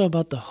 but also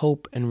about the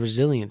hope and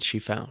resilience she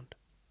found.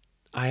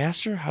 I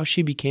asked her how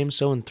she became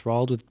so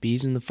enthralled with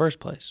bees in the first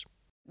place.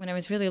 When I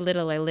was really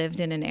little, I lived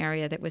in an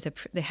area that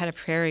they had a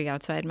prairie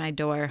outside my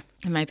door,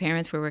 and my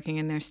parents were working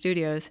in their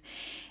studios,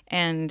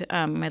 and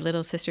my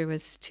little sister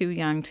was too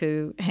young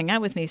to hang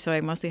out with me, so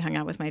I mostly hung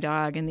out with my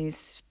dog in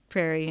these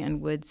prairie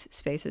and woods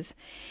spaces.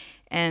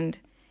 And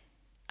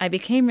I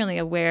became really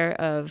aware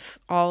of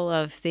all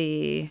of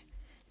the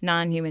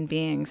non-human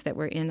beings that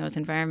were in those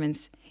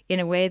environments in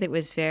a way that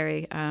was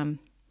very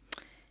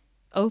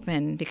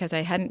open, because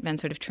I hadn't been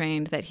sort of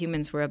trained that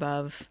humans were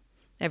above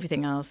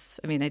everything else.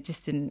 I mean, it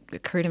just didn't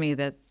occur to me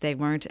that they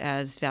weren't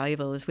as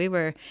valuable as we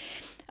were.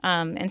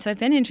 And so I've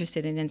been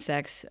interested in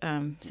insects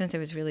since I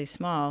was really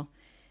small.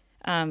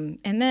 And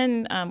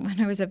then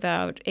when I was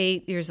about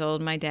 8 years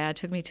old, my dad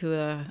took me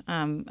to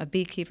a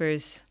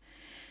beekeeper's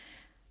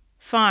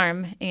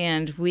farm,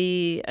 and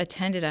we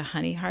attended a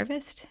honey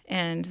harvest.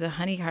 And the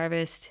honey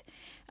harvest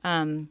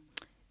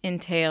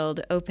entailed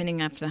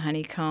opening up the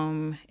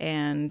honeycomb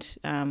and,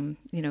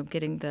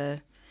 getting the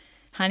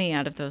honey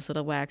out of those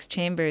little wax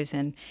chambers.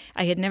 And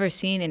I had never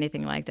seen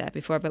anything like that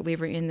before, but we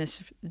were in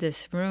this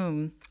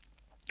room,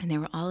 and there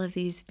were all of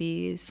these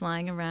bees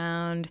flying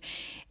around,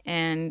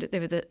 and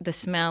there were the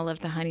smell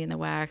of the honey and the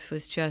wax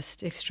was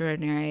just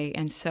extraordinary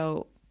and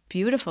so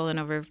beautiful and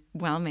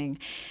overwhelming,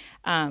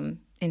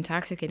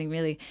 intoxicating,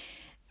 really.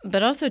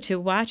 but also to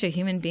watch a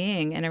human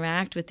being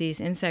interact with these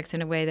insects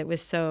in a way that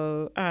was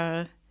so,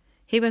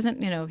 he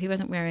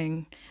wasn't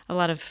wearing a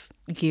lot of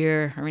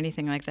gear or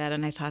anything like that.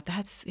 And I thought,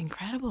 that's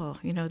incredible,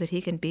 that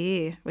he can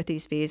be with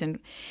these bees. And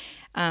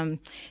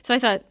so I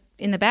thought,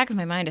 in the back of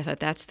my mind, I thought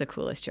that's the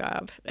coolest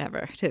job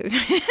ever, to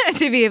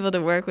to be able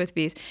to work with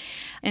bees.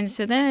 And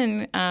so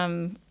then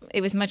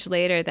it was much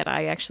later that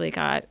I actually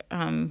got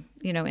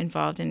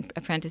involved in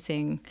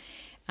apprenticing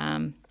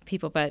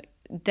people. But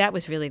that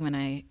was really when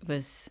I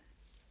was,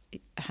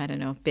 I don't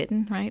know,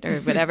 bitten, right, or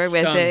whatever,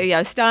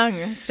 with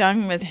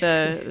stung with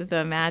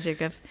the magic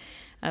of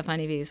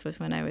honeybees, was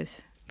when I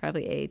was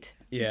probably 8.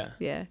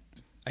 Yeah.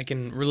 I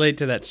can relate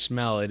to that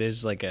smell. It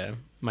is like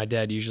my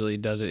dad usually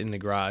does it in the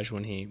garage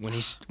when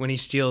he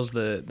steals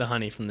the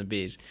honey from the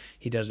bees.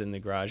 He does it in the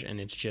garage,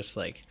 and it's just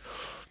like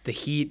the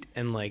heat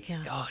and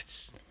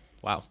it's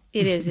wow.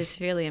 It is.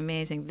 It's really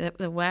amazing.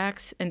 The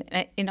wax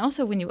and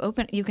also when you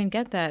open, you can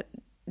get that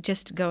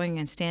just going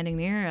and standing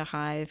near a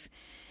hive.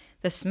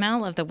 The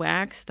smell of the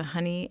wax, the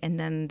honey, and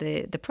then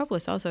the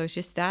propolis also is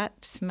just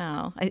that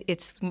smell.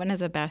 It's one of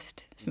the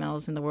best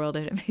smells in the world.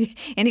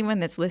 Anyone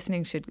that's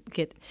listening should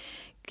get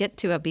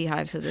to a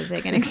beehive so that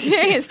they can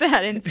experience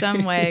that in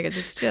some way, because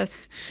it's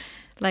just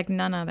like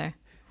none other.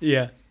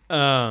 Yeah.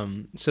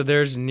 So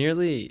there's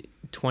nearly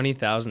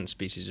 20,000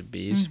 species of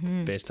bees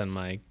based on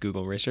my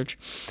Google research.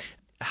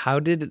 How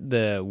did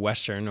the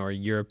Western or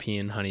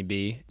European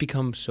honeybee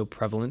become so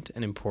prevalent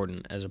and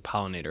important as a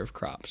pollinator of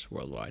crops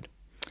worldwide?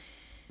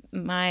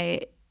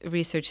 My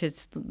research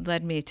has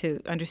led me to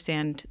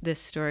understand this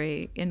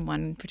story in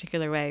one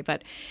particular way,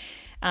 but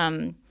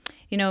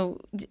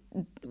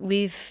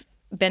we've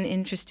been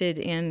interested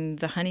in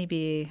the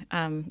honeybee,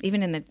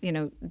 even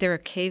in there are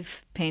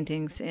cave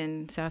paintings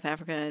in South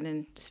Africa and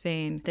in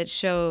Spain that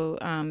show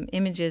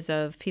images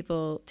of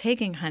people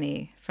taking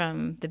honey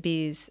from the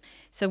bees.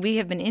 So we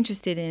have been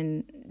interested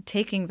in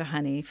taking the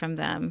honey from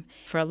them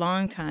for a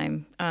long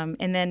time.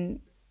 And then,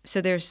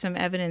 so there's some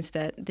evidence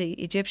that the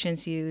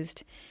Egyptians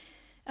used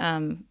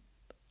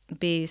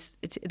bees,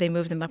 they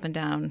moved them up and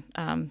down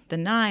the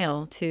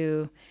Nile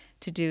to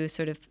do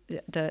sort of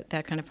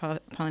that kind of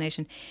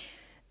pollination.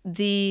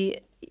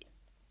 The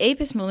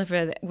Apis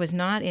mellifera was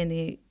not in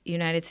the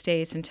United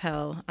States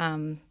until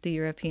the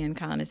European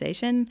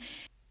colonization.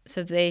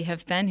 So they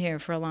have been here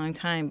for a long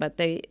time, but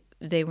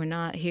they were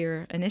not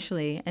here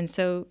initially. And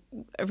so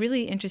a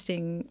really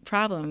interesting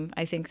problem,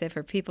 I think, that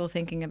for people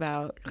thinking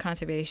about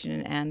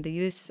conservation and the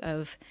use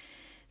of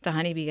the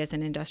honeybee as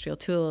an industrial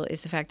tool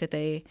is the fact that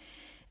they're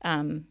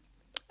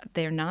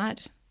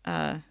not,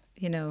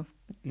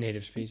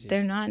 native species.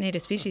 They're not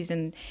native species.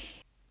 And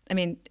I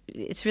mean,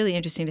 it's really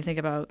interesting to think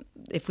about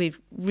if we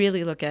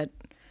really look at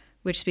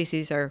which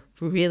species are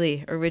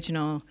really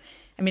original.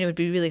 I mean, it would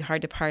be really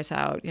hard to parse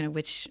out,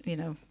 which,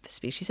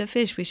 species of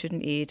fish we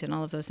shouldn't eat and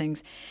all of those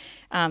things.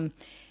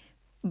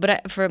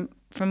 But from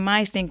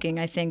my thinking,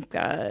 I think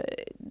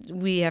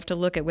we have to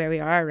look at where we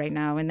are right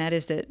now, and that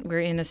is that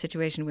we're in a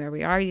situation where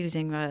we are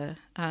using the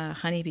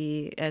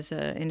honeybee as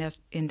an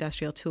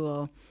industrial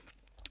tool.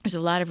 There's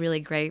a lot of really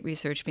great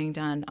research being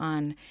done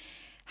on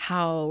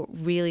how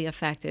really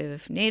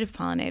effective native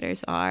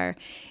pollinators are,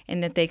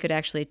 and that they could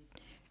actually,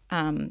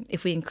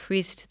 if we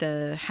increased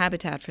the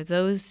habitat for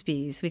those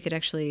bees, we could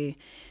actually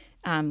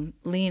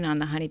lean on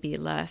the honeybee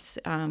less,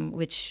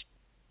 which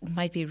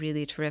might be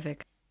really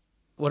terrific.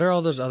 What are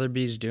all those other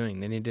bees doing?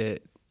 They need to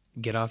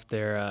get off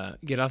their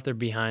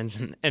behinds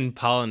and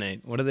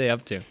pollinate. What are they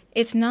up to?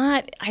 It's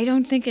not. I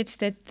don't think it's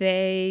that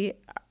they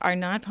are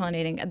not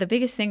pollinating. The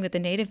biggest thing with the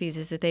native bees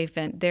is that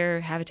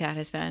their habitat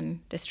has been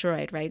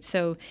destroyed, right?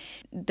 So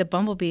the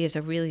bumblebee is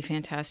a really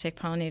fantastic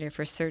pollinator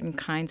for certain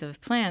kinds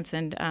of plants,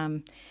 and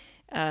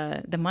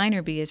the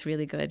miner bee is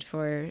really good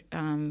for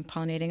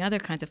pollinating other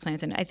kinds of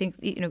plants. And I think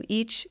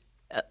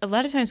a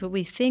lot of times what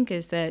we think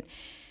is that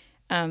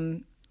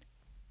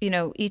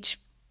each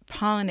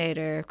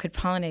pollinator could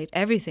pollinate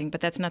everything, but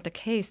that's not the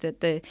case.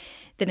 That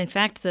in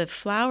fact the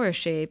flower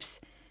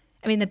shapes,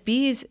 the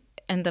bees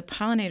and the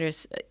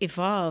pollinators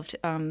evolved,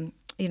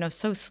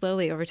 so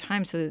slowly over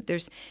time. So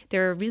that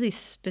there are really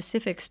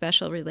specific,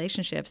 special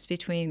relationships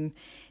between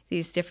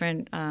these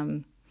different,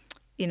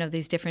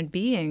 these different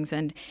beings.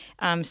 And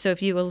so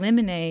if you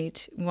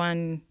eliminate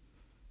one,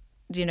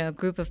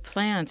 group of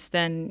plants,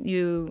 then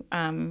you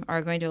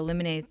are going to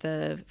eliminate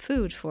the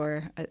food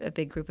for a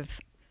big group of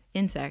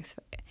insects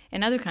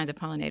and other kinds of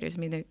pollinators.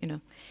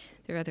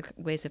 There are other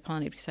ways of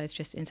pollinate besides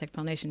just insect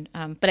pollination.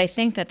 But I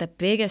think that the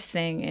biggest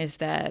thing is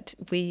that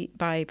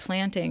by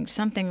planting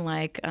something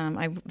like,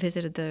 I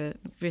visited the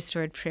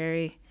restored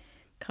prairie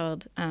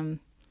called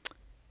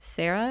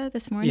Sarah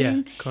this morning.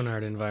 Yeah,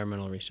 Conard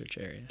Environmental Research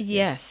Area.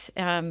 Yes,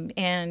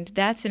 and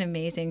that's an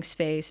amazing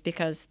space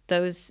because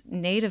those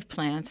native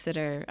plants that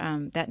are,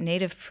 that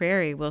native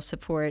prairie will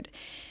support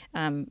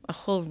a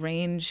whole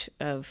range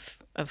of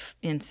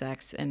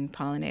insects and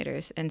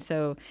pollinators. And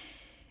so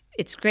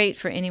it's great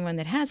for anyone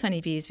that has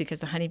honeybees because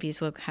the honeybees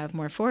will have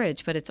more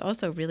forage, but it's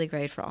also really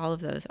great for all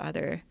of those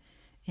other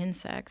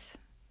insects.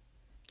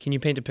 Can you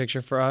paint a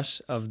picture for us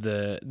of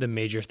the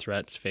major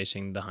threats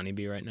facing the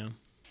honeybee right now?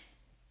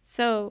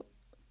 So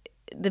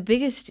the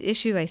biggest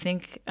issue, I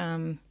think,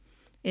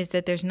 is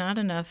that there's not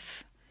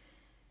enough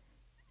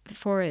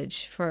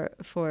forage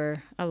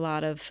for a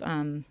lot of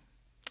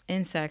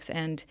insects.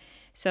 And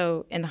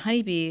so, and the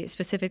honeybee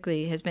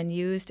specifically has been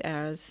used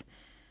as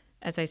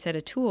I said,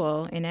 a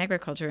tool in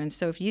agriculture. And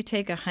so if you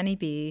take a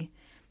honeybee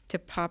to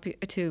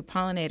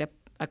pollinate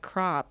a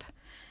crop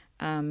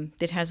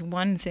that has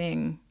one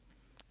thing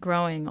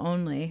growing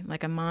only,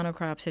 like a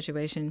monocrop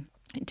situation.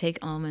 Take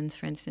almonds,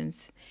 for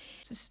instance.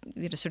 Just,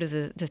 sort of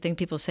the thing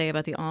people say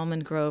about the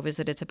almond grove is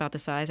that it's about the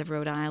size of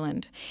Rhode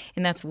Island.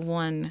 And that's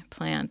one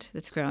plant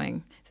that's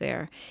growing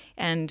there.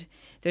 And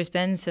there's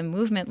been some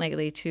movement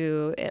lately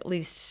to at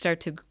least start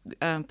to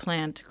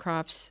plant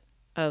crops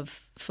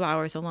of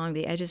flowers along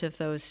the edges of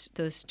those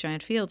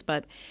giant fields.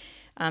 But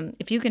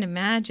if you can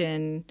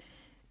imagine,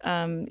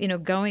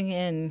 going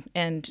in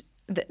and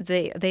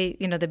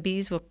the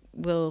bees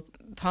will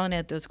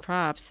pollinate those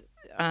crops,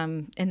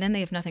 and then they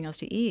have nothing else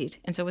to eat.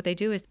 And so what they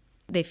do is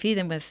they feed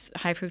them with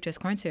high fructose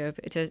corn syrup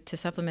to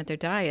supplement their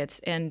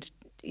diets. And,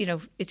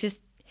 it's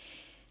just,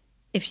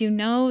 if you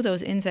know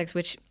those insects,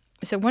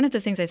 so one of the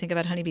things I think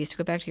about honeybees, to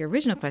go back to your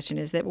original question,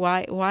 is that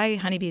why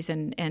honeybees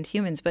and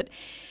humans? But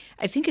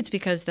I think it's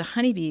because the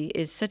honeybee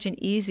is such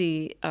an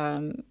easy,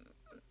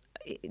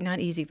 not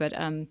easy, but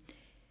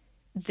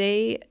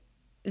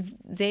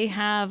they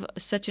have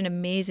such an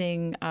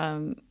amazing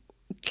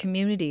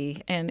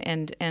community,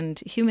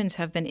 and humans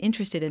have been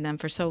interested in them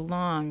for so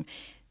long,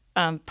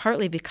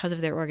 partly because of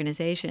their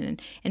organization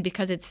and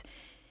because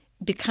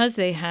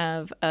they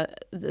have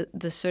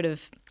the sort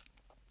of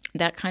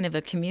that kind of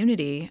a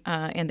community,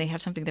 and they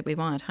have something that we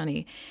want,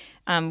 honey.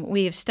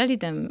 We have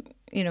studied them,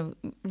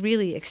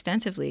 really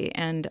extensively,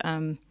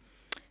 and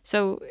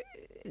so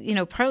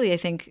partly I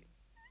think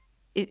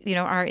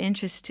our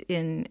interest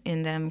in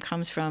them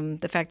comes from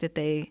the fact that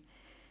they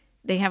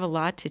have a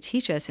lot to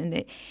teach us, and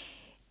they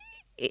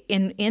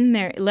in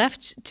their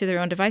left to their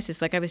own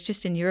devices. Like I was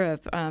just in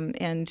Europe,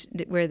 and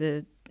where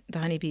the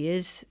honeybee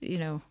is,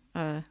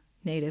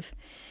 native,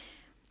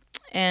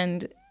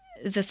 and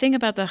the thing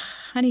about the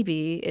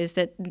honeybee is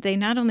that they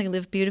not only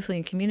live beautifully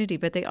in community,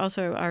 but they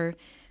also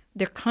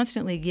they're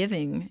constantly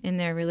giving in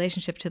their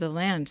relationship to the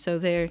land. So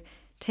they're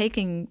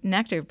taking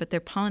nectar, but they're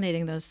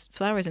pollinating those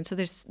flowers, and so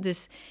there's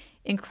this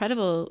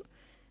incredible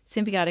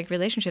symbiotic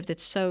relationship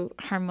that's so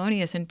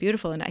harmonious and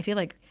beautiful. And I feel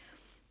like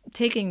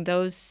taking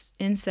those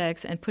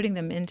insects and putting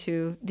them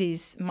into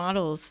these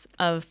models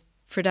of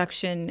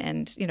production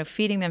and,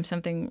 feeding them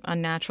something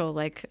unnatural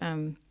like,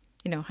 high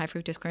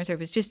fructose corn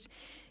syrup is just,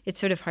 it's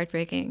sort of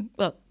heartbreaking.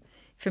 Well,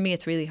 for me,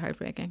 it's really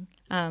heartbreaking.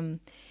 And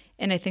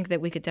I think that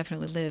we could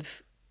definitely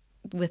live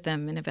with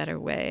them in a better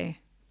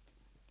way,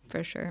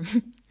 for sure.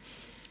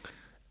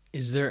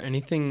 Is there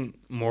anything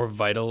more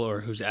vital or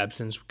whose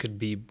absence could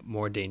be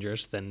more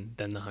dangerous than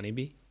the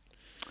honeybee?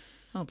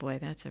 Oh boy,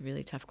 that's a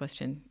really tough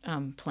question.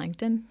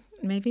 Plankton,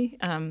 maybe?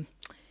 That's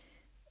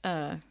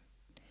a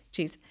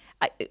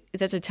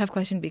tough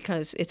question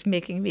because it's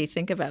making me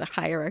think about a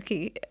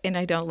hierarchy, and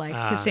I don't like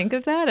to think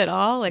of that at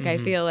all. Like, I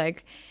feel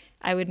like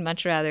I would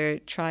much rather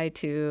try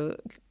to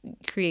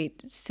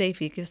create safe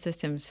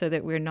ecosystems so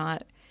that we're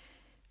not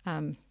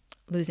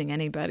losing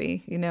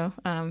anybody,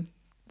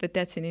 But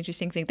that's an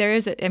interesting thing. There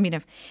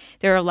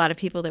are a lot of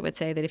people that would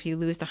say that if you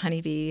lose the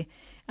honeybee,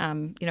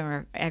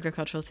 our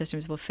agricultural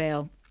systems will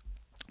fail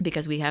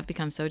because we have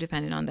become so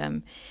dependent on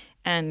them.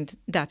 And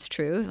that's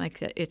true.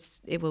 Like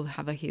it will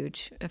have a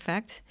huge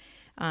effect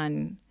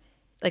on,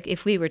 like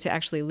if we were to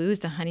actually lose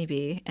the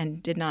honeybee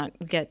and did not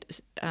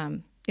get,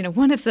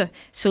 one of the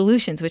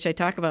solutions, which I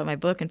talk about in my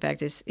book, in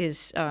fact,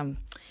 is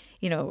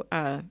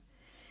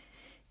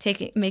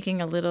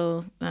making a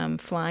little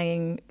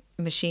flying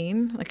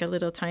machine, like a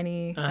little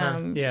tiny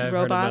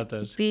robot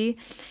bee,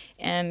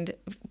 and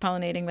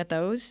pollinating with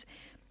those.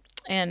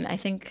 And I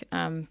think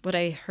what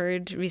I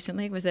heard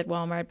recently was that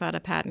Walmart bought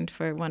a patent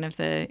for one of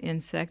the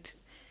insect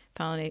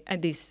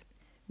these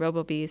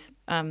robo-bees.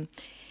 And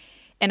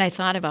I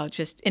thought about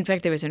in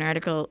fact, there was an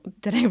article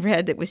that I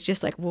read that was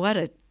just like, what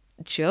a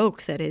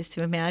joke that is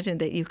to imagine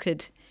that you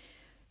could,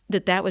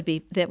 that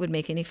would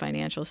make any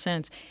financial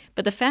sense.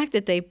 But the fact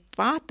that they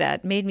bought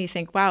that made me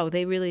think, wow,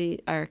 they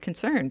really are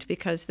concerned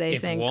because they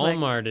think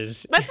Walmart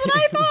is. That's what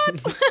I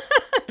thought.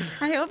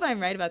 I hope I'm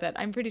right about that.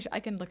 I'm pretty sure I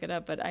can look it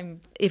up, but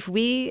if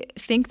we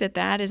think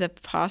that is a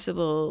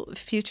possible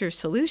future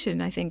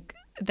solution, I think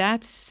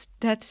that's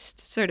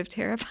sort of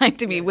terrifying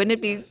to me. Yeah, wouldn't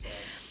it be?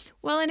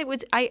 Well, and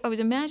I was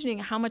imagining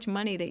how much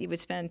money that you would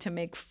spend to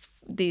make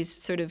these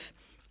sort of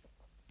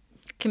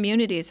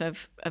communities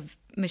of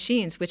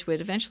machines, which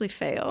would eventually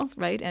fail,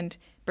 right? And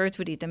birds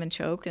would eat them and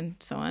choke and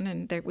so on,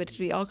 and there would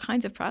be all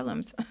kinds of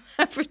problems.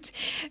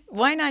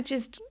 Why not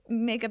just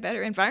make a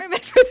better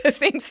environment for the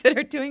things that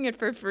are doing it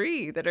for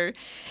free, that are,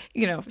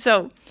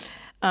 so...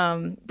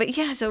 but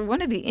yeah, so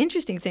one of the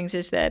interesting things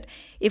is that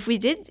if we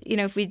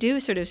do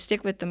sort of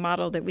stick with the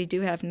model that we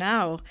do have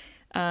now,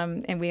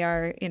 and we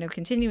are,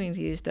 continuing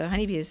to use the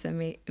honeybee as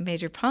the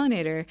major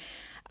pollinator,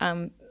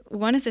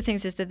 one of the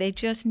things is that they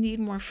just need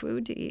more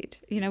food to eat.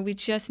 We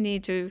just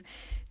need to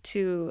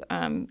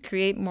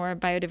create more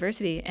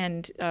biodiversity.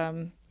 And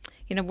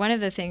one of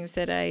the things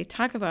that I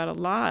talk about a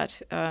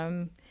lot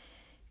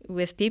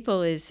with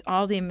people is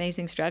all the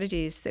amazing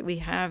strategies that we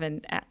have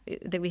and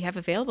that we have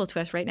available to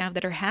us right now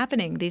that are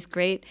happening. These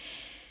great,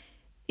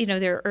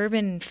 there are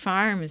urban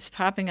farms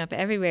popping up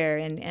everywhere,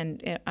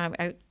 and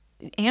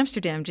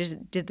Amsterdam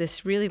just did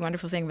this really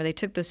wonderful thing where they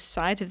took the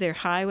sides of their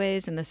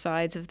highways and the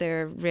sides of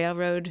their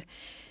railroad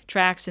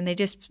tracks, and they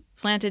just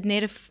planted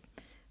native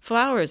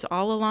flowers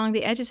all along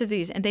the edges of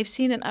these, and they've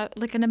seen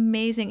an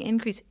amazing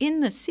increase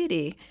in the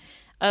city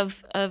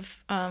of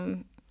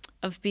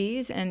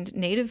bees and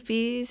native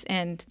bees,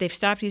 and they've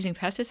stopped using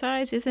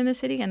pesticides within the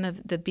city, and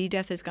the bee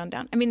death has gone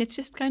down. I mean, it's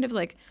just kind of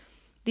like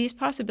these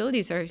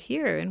possibilities are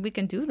here, and we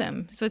can do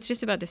them. So it's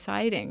just about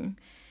deciding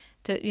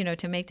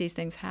to make these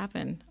things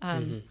happen.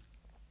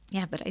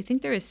 Yeah, but I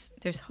think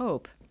there's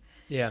hope.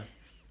 Yeah.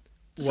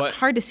 It's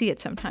hard to see it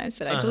sometimes,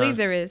 but I believe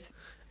there is.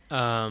 So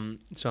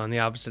on the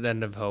opposite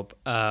end of hope,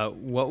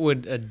 what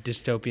would a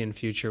dystopian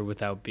future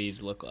without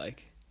bees look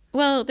like?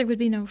 Well, there would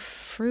be no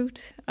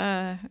fruit.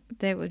 There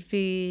would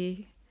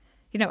be,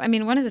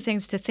 one of the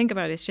things to think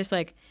about is just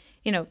like,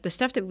 the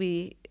stuff that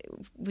we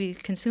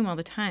consume all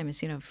the time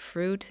is,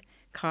 fruit,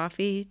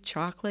 coffee,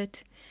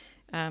 chocolate,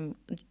 and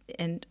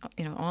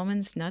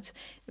almonds, nuts,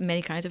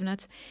 many kinds of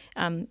nuts.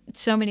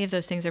 So many of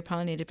those things are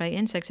pollinated by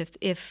insects.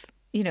 If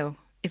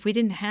we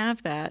didn't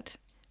have that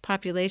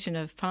population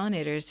of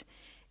pollinators,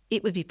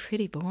 it would be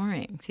pretty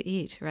boring to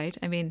eat, right?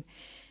 I mean,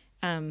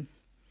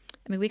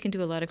 we can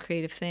do a lot of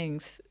creative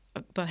things,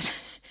 but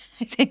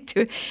I think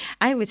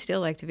I would still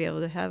like to be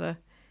able to have a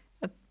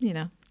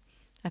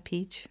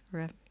peach or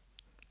a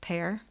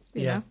pear.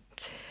 You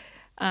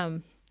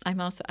know. I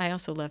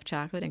also love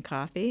chocolate and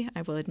coffee,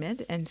 I will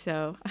admit, and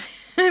so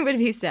it would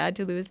be sad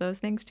to lose those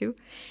things too.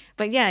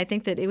 But yeah, I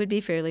think that it would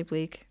be fairly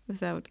bleak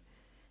without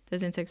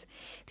those insects.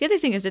 The other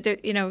thing is that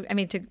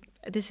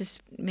this is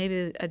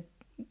maybe a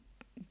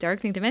dark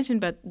thing to mention,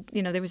 but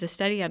there was a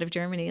study out of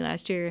Germany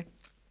last year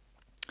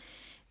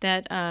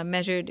that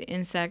measured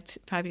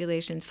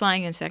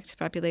flying insect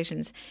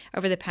populations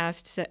over the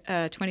past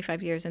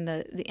 25 years, and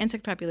the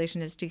insect population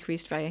has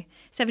decreased by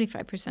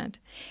 75%,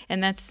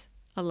 and that's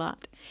a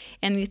lot.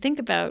 And you think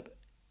about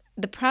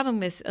the problem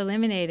with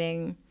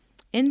eliminating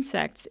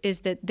insects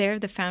is that they're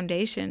the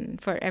foundation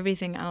for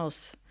everything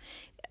else.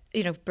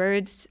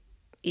 Birds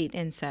eat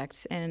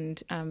insects,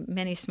 and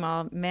many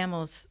small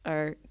mammals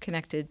are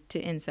connected to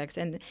insects,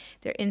 and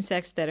they're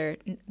insects that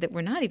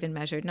were not even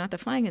measured, not the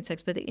flying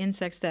insects, but the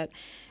insects that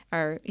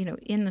are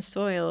in the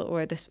soil,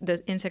 or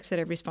the insects that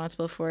are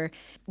responsible for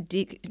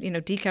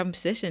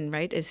decomposition,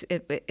 right?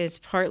 Is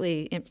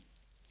partly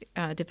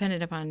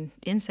dependent upon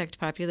insect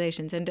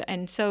populations,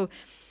 and so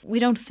we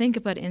don't think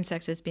about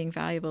insects as being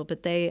valuable,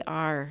 but they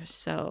are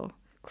so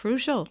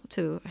crucial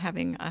to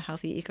having a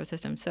healthy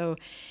ecosystem. So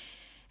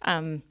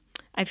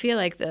I feel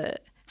like the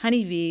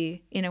honeybee,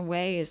 in a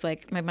way, is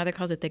like, my mother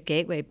calls it the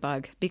gateway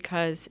bug,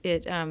 because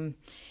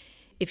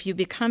if you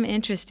become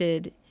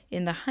interested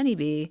in the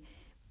honeybee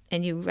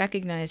and you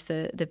recognize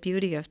the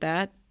beauty of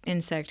that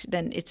insect,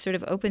 then it sort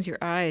of opens your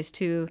eyes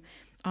to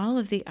all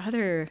of the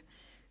other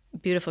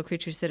beautiful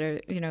creatures that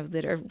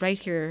are right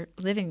here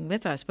living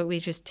with us, but we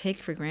just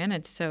take for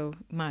granted so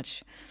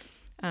much.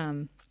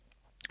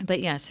 But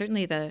yeah,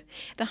 certainly the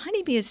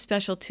honeybee is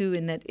special too,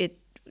 in that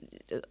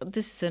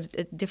this is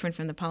different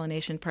from the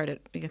pollination part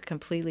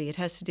completely. It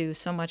has to do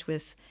so much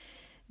with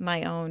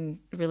my own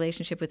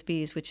relationship with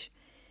bees, which,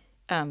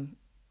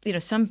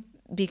 some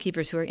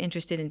beekeepers who are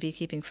interested in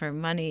beekeeping for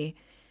money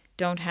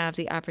don't have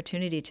the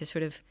opportunity to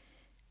sort of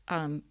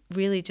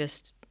really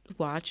just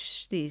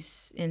watch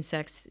these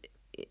insects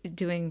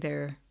doing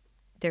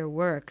their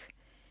work,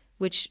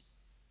 which,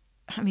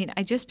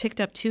 I just picked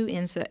up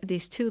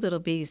these two little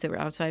bees that were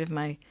outside of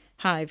my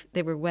hive.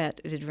 They were wet,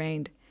 it had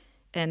rained,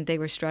 and they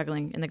were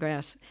struggling in the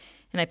grass.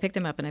 And I picked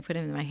them up and I put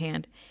them in my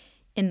hand,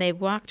 and they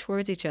walked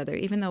towards each other,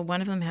 even though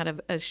one of them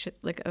had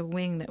a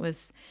wing that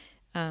was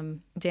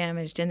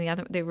damaged, and the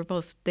other,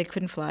 they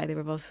couldn't fly. They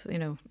were both,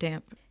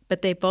 damp.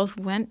 But they both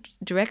went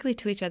directly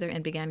to each other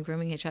and began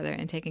grooming each other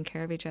and taking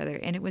care of each other.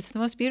 And it was the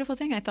most beautiful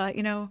thing. I thought,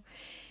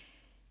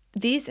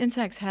 these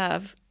insects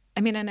have,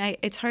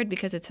 it's hard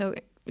because it's so,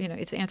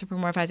 it's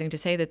anthropomorphizing to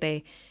say that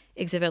they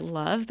exhibit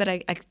love,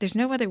 but there's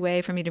no other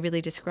way for me to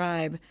really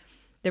describe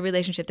the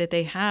relationship that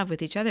they have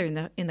with each other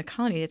in the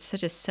colony. It's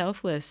such a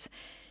selfless,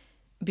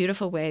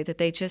 beautiful way that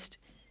they just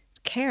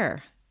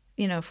care,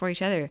 for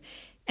each other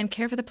and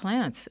care for the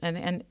plants.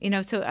 And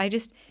so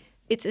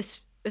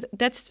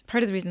that's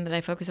part of the reason that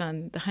I focus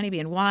on the honeybee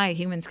and why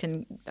humans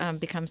can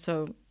become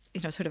so,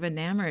 sort of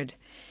enamored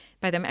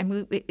by them.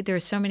 And there are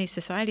so many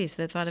societies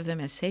that thought of them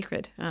as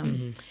sacred.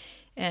 And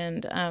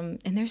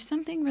there's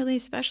something really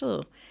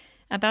special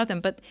about them.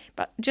 But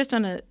just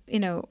on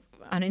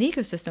on an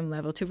ecosystem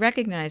level, to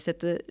recognize that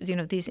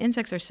these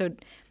insects are so,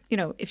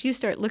 if you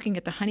start looking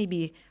at the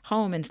honeybee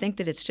home and think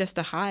that it's just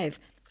the hive,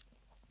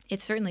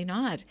 it's certainly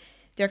not.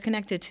 They're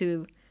connected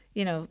to,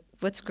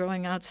 what's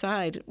growing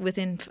outside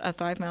within a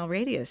 5-mile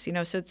radius.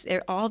 So it's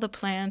all the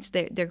plants.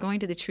 They're going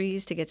to the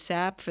trees to get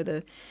sap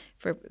for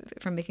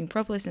making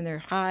propolis in their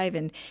hive,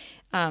 and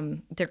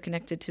they're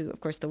connected to, of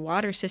course, the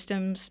water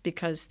systems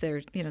because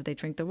they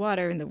drink the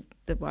water, and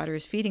the water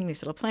is feeding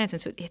these little plants.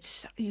 And so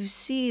you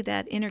see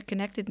that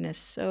interconnectedness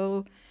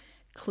so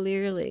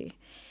clearly.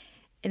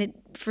 And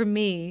for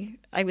me,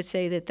 I would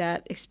say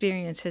that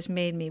experience has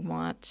made me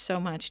want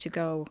so much to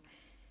go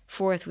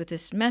forth with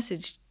this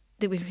message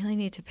that we really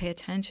need to pay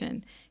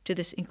attention to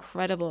this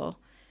incredible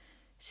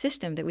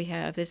system that we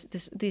have, this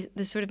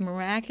sort of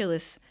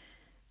miraculous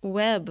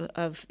web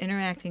of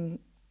interacting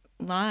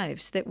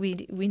lives that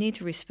we need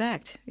to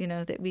respect.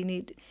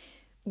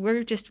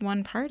 We're just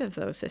one part of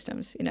those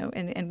systems.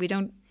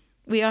 And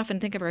we often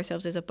think of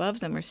ourselves as above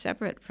them or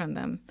separate from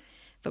them,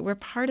 but we're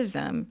part of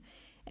them.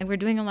 And we're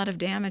doing a lot of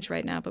damage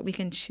right now, but we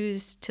can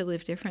choose to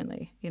live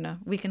differently.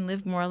 We can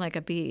live more like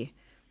a bee.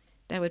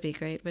 That would be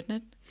great,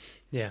 wouldn't it?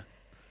 Yeah.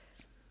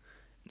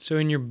 So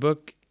in your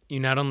book, you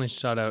not only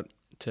sought out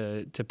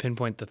to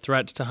pinpoint the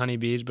threats to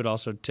honeybees, but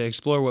also to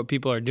explore what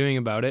people are doing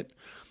about it.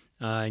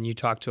 And you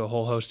talked to a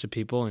whole host of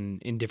people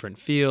in different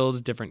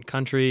fields, different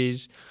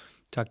countries.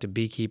 Talked to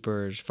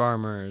beekeepers,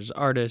 farmers,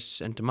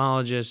 artists,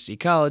 entomologists,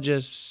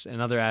 ecologists,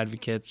 and other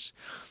advocates.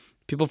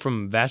 People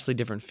from vastly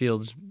different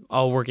fields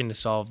all working to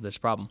solve this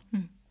problem.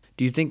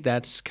 Do you think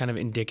that's kind of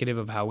indicative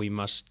of how we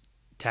must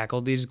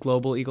tackle these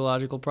global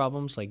ecological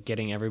problems, like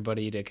getting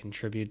everybody to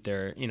contribute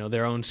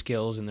their own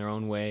skills in their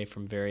own way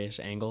from various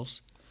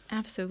angles?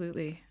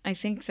 Absolutely. I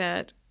think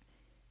that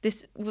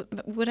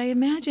what I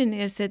imagine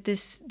is that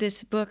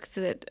this book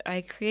that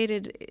I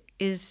created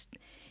is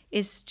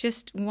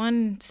just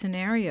one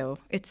scenario.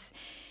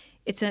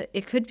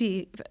 It could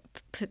be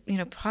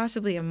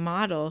possibly a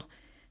model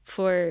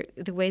for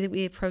the way that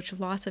we approach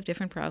lots of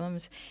different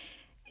problems.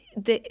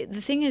 The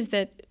thing is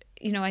that,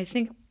 I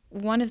think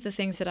one of the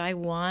things that I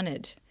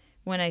wanted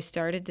when I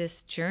started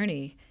this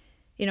journey,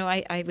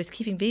 I was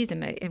keeping bees,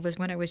 and it was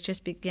when I was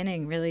just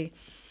beginning really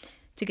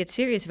to get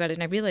serious about it,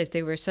 and I realized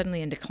they were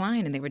suddenly in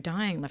decline and they were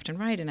dying left and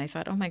right, and I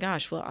thought, oh my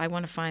gosh, well, I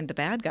want to find the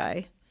bad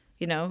guy,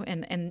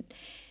 and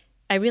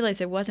I realized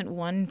there wasn't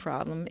one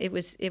problem. It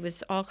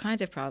was all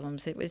kinds of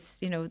problems. It was,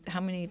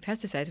 how many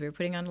pesticides we were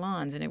putting on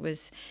lawns, and it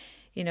was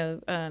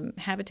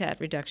habitat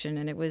reduction,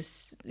 and it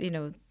was,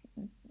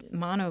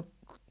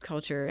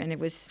 monoculture, and it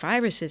was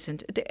viruses,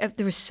 and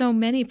there were so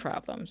many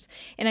problems.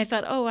 And I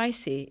thought, oh, I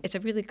see. It's a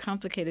really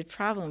complicated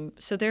problem,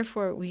 so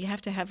therefore we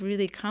have to have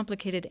really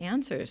complicated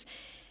answers.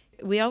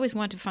 We always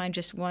want to find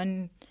just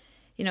one,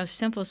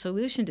 simple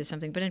solution to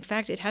something, but in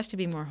fact, it has to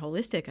be more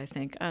holistic, I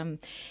think. And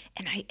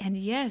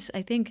yes,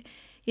 I think,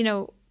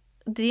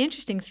 the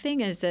interesting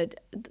thing is that,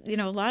 a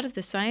lot of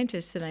the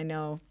scientists that I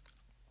know,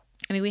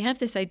 we have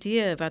this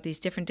idea about these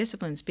different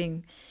disciplines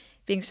being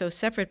so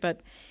separate,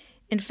 but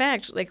in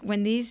fact, like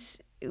when these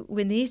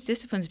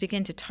disciplines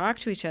begin to talk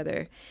to each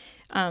other,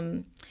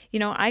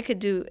 I could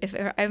do, if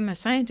I'm a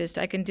scientist,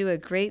 I can do a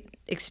great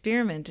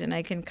experiment and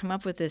I can come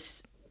up with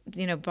this,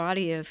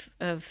 body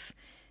of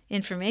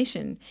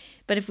information.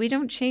 But if we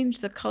don't change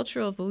the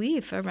cultural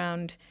belief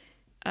around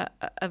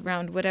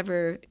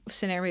whatever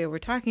scenario we're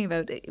talking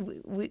about,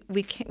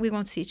 we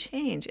won't see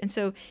change. And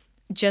so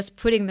just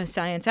putting the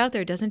science out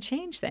there doesn't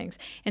change things.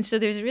 And so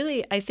there's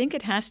really, I think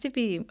it has to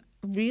be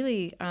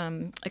really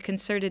a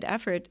concerted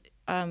effort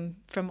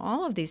from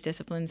all of these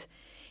disciplines.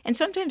 And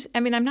sometimes,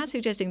 I'm not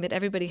suggesting that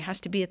everybody has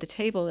to be at the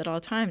table at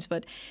all times,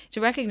 but to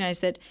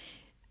recognize that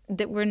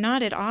we're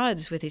not at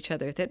odds with each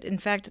other, that in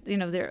fact,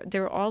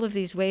 there are all of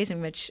these ways in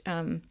which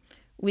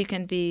we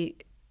can be,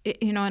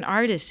 an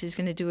artist is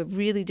going to do a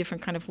really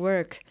different kind of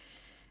work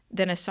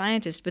than a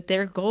scientist, but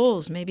their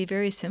goals may be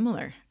very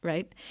similar,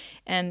 right?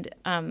 And,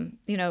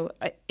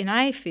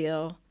 I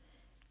feel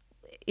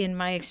in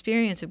my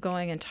experience of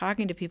going and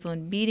talking to people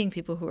and meeting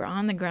people who are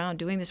on the ground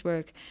doing this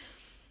work,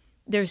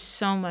 there's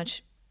so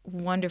much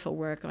wonderful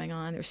work going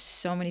on. There's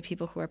so many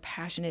people who are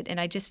passionate, and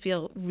I just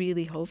feel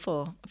really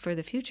hopeful for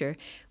the future,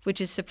 which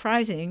is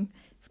surprising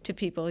to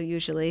people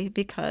usually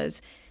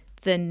because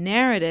the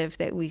narrative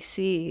that we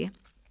see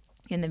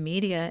in the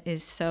media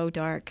is so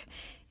dark.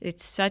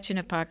 It's such an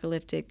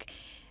apocalyptic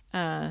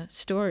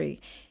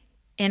story.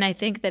 And I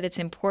think that it's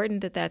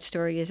important that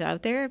story is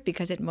out there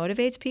because it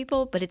motivates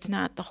people, but it's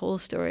not the whole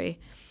story.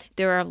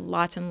 There are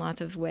lots and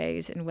lots of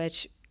ways in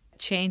which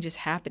change is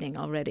happening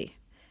already.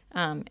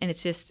 And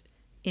it's just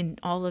in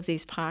all of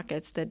these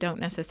pockets that don't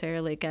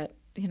necessarily get,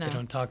 They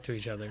don't talk to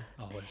each other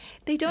always.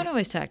 They don't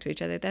always talk to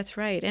each other. That's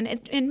right.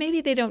 And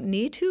maybe they don't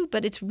need to,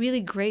 but it's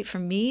really great for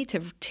me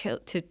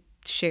to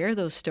share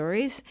those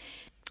stories.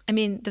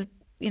 The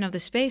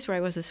space where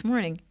I was this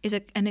morning is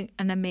an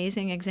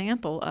amazing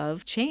example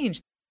of change.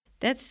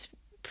 That's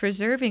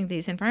preserving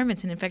these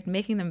environments and in fact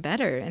making them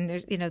better. And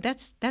there's,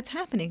 that's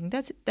happening.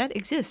 That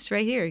exists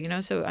right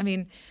here. So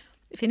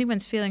if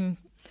anyone's feeling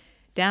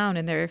down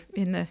and they're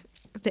in the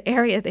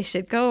area, they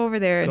should go over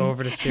there. Go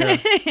over to Sierra.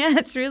 Yeah,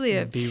 it's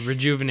really be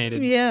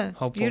rejuvenated. Yeah,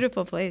 hopeful. It's a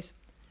beautiful place.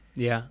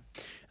 Yeah.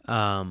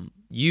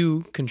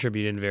 You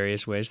contribute in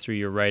various ways through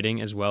your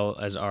writing as well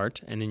as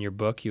art, and in your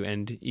book you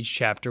end each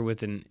chapter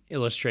with an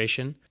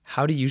illustration.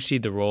 How do you see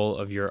the role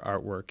of your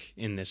artwork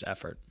in this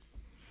effort?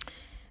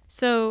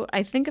 So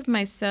I think of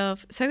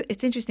myself, so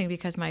it's interesting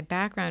because my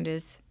background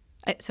is,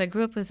 I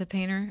grew up with a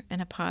painter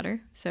and a potter,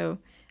 so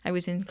I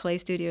was in clay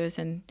studios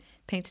and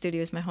paint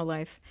studios my whole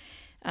life.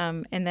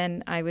 And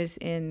then I was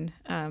in,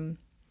 and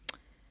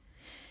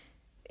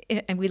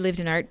we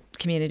lived in art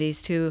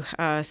communities too.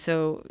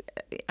 So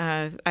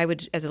I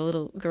would, as a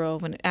little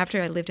girl,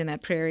 after I lived in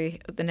that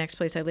prairie, the next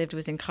place I lived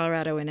was in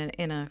Colorado in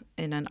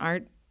an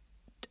art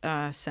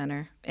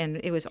center, and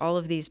it was all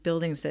of these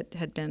buildings that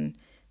had been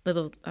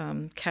little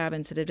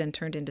cabins that had been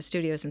turned into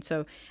studios, and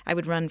so I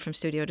would run from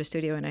studio to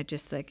studio, and I'd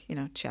just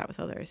chat with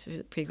others. It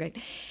was pretty great,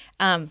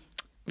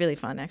 really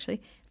fun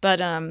actually. But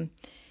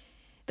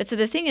so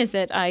the thing is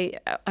that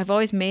I've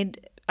always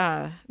made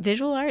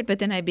visual art, but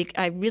then I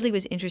really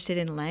was interested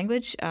in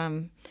language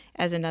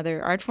as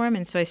another art form,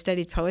 and so I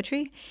studied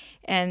poetry,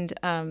 and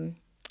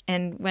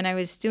when I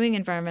was doing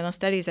environmental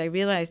studies, I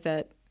realized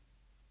that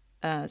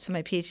so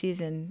my PhD's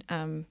in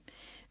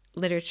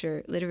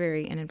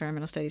literary and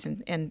environmental studies,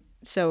 and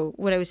so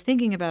what I was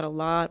thinking about a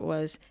lot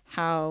was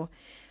how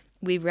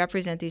we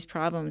represent these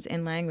problems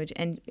in language,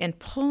 and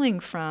pulling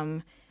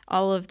from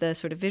all of the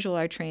sort of visual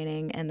art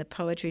training and the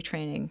poetry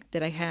training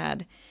that I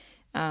had.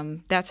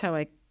 That's how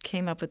I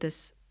came up with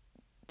this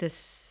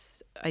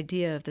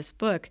idea of this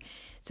book.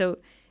 So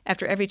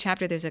after every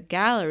chapter, there's a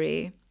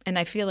gallery, and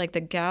I feel like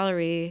the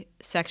gallery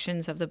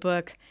sections of the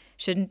book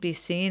shouldn't be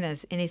seen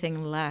as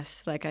anything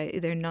less. Like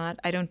they're not.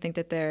 I don't think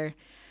that they're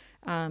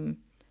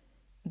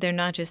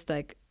not just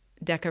like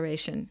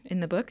decoration in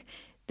the book,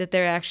 that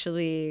they're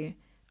actually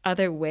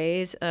other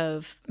ways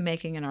of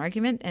making an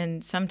argument,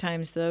 and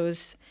sometimes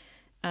those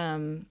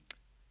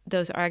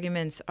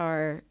arguments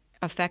are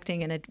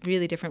affecting in a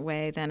really different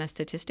way than a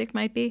statistic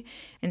might be.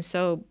 And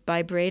so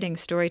by braiding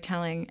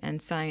storytelling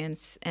and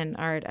science and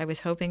art, I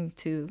was hoping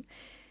to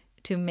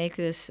make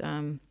this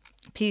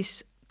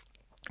piece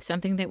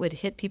something that would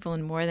hit people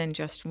in more than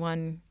just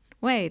one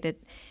way, that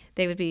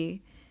they would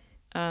be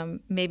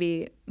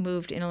maybe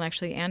moved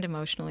intellectually and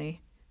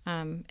emotionally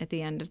at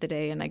the end of the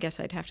day. And I guess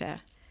I'd have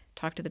to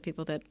talk to the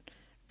people that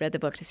read the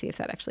book to see if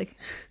that actually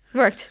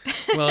worked.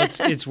 Well,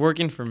 it's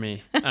working for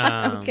me.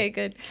 Okay,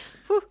 good.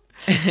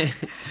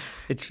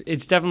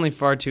 It's definitely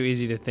far too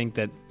easy to think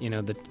that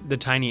the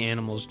tiny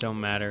animals don't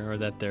matter, or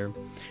that they're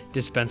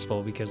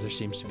dispensable, because there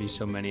seems to be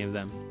so many of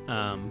them.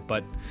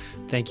 But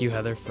thank you,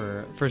 Heather,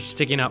 for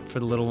sticking up for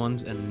the little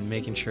ones and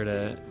making sure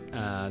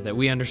that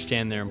we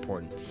understand their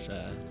importance.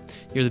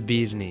 You're the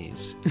bee's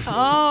knees.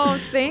 Oh,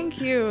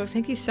 thank you.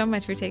 Thank you so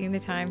much for taking the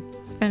time.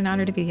 It's been an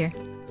honor to be here.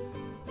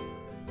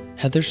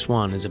 Heather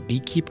Swan is a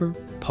beekeeper,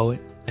 poet,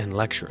 and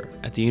lecturer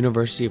at the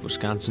University of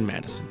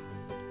Wisconsin-Madison.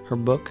 Her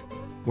book,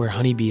 Where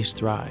Honeybees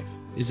Thrive,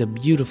 is a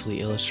beautifully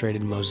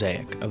illustrated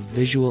mosaic of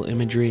visual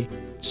imagery,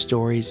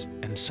 stories,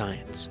 and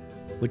science,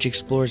 which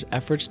explores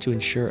efforts to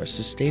ensure a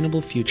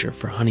sustainable future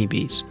for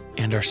honeybees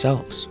and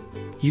ourselves.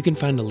 You can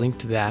find a link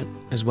to that,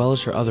 as well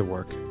as her other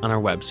work, on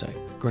our website,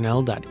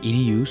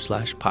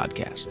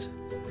 grinnell.edu/podcast.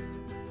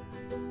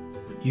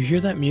 You hear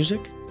that music?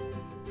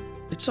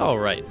 It's all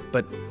right,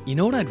 but you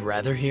know what I'd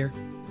rather hear?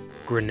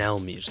 Grinnell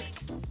music.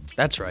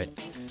 That's right.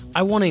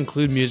 I want to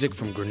include music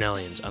from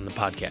Grinnellians on the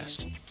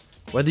podcast.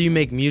 Whether you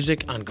make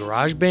music on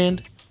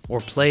GarageBand or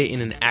play in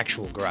an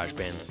actual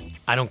GarageBand,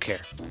 I don't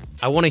care.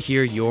 I want to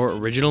hear your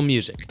original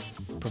music,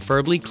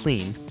 preferably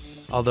clean,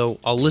 although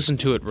I'll listen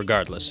to it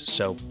regardless,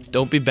 so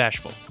don't be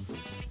bashful.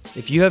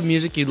 If you have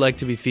music you'd like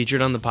to be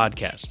featured on the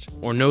podcast,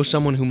 or know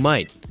someone who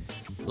might,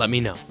 let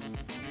me know.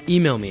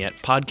 Email me at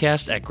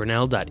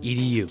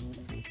podcast@grinnell.edu.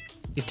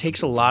 It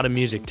takes a lot of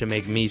music to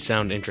make me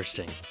sound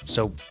interesting,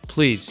 so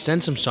please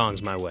send some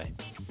songs my way.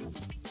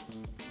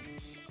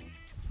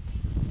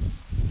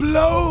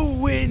 Blow,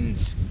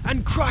 winds,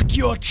 and crack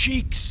your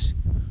cheeks.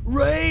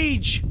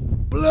 Rage,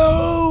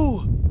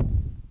 blow.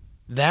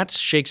 That's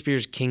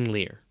Shakespeare's King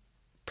Lear,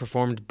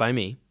 performed by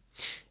me,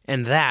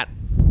 and that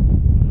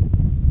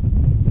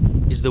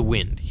is the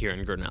wind here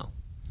in Grinnell.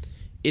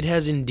 It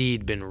has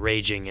indeed been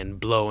raging and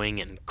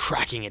blowing and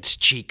cracking its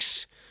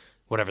cheeks,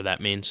 whatever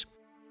that means.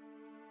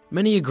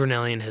 Many a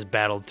Grinnellian has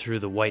battled through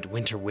the white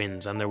winter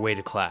winds on their way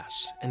to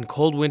class, and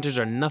cold winters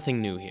are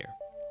nothing new here.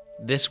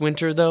 This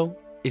winter, though,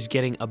 is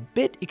getting a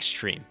bit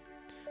extreme.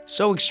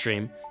 So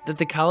extreme that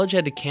the college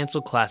had to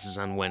cancel classes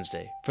on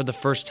Wednesday for the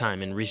first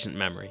time in recent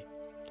memory.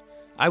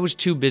 I was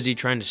too busy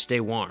trying to stay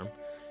warm,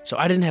 so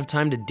I didn't have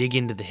time to dig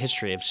into the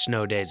history of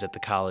snow days at the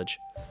college,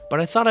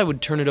 but I thought I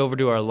would turn it over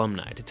to our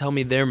alumni to tell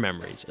me their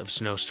memories of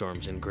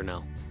snowstorms in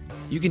Grinnell.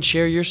 You can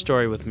share your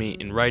story with me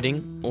in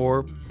writing,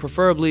 or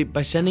preferably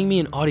by sending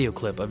me an audio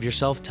clip of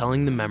yourself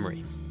telling the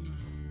memory.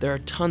 There are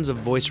tons of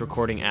voice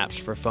recording apps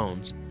for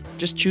phones.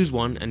 Just choose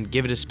one and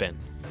give it a spin.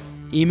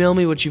 Email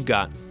me what you've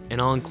got, and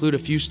I'll include a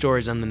few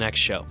stories on the next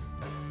show.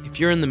 If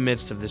you're in the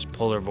midst of this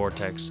polar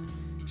vortex,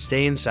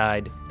 stay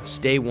inside,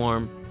 stay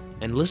warm,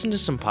 and listen to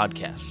some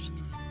podcasts.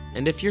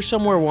 And if you're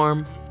somewhere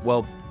warm,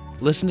 well,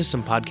 listen to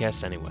some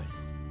podcasts anyway.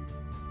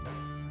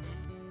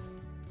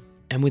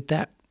 And with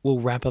that, we'll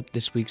wrap up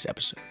this week's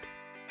episode.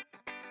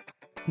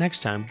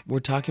 Next time, we're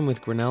talking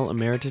with Grinnell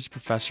Emeritus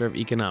Professor of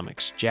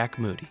Economics, Jack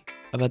Moody,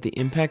 about the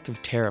impact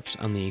of tariffs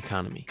on the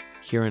economy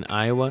here in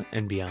Iowa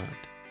and beyond.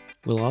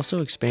 We'll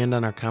also expand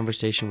on our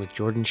conversation with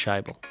Jordan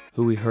Scheibel,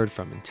 who we heard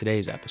from in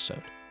today's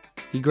episode.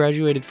 He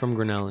graduated from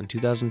Grinnell in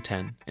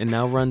 2010 and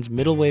now runs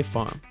Middleway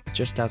Farm,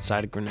 just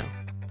outside of Grinnell.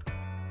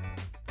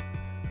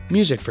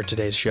 Music for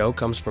today's show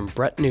comes from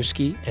Brett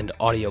Newski and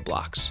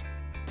AudioBlocks.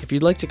 If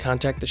you'd like to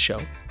contact the show,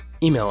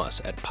 email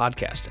us at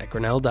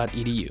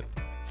podcast@grinnell.edu.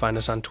 Find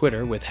us on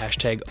Twitter with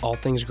hashtag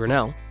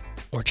AllThingsGrinnell,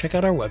 or check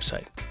out our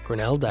website,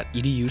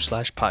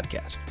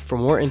 grinnell.edu/podcast, for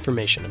more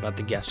information about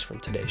the guests from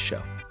today's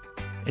show.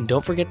 And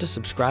don't forget to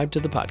subscribe to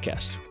the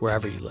podcast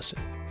wherever you listen.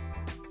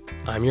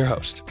 I'm your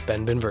host,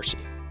 Ben Benversi.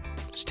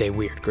 Stay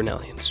weird,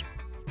 Grinnellians.